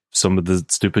understand some of the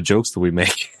stupid jokes that we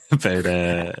make about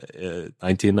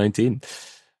 1919.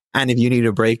 And if you need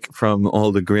a break from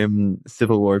all the grim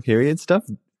Civil War period stuff,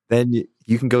 then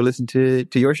you can go listen to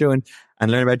your show and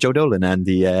learn about Joe Dolan and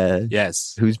the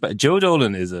Joe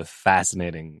Dolan is a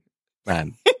fascinating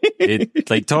man.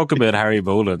 Talk about Harry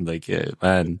Boland,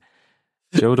 man.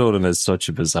 Joe Dolan is such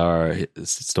a bizarre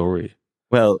story.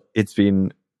 Well, it's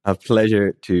been a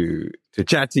pleasure to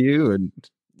chat to you and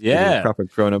proper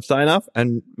grown up sign off,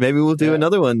 and maybe we'll do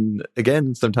another one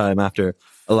again sometime after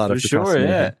a lot of sure.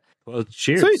 Yeah. Well,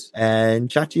 cheers. Sweet. And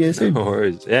chat to you soon. No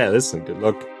worries. Yeah, listen, good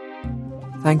luck.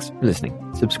 Thanks for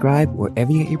listening. Subscribe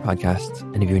wherever you get your podcasts,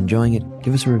 and if you're enjoying it,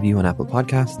 give us a review on Apple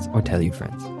Podcasts or tell your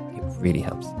friends. It really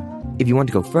helps. If you want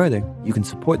to go further, you can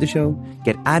support the show,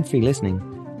 get ad-free listening,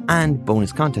 and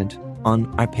bonus content on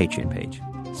our Patreon page.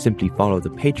 Simply follow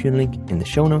the Patreon link in the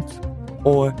show notes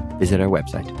or visit our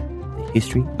website,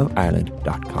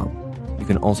 thehistoryofireland.com. You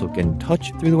can also get in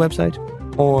touch through the website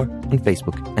or on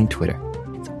Facebook and Twitter.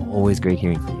 It's always great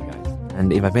hearing from you guys.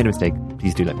 And if I've made a mistake,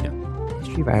 please do let me know. The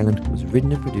History of Ireland was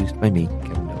written and produced by me,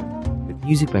 Kevin Doyle, with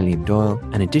music by Liam Doyle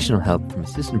and additional help from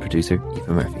assistant producer Aoife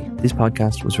Murphy. This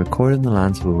podcast was recorded on the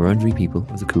lands of the Wurundjeri people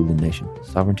of the Kulin Nation.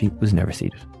 Sovereignty was never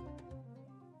ceded.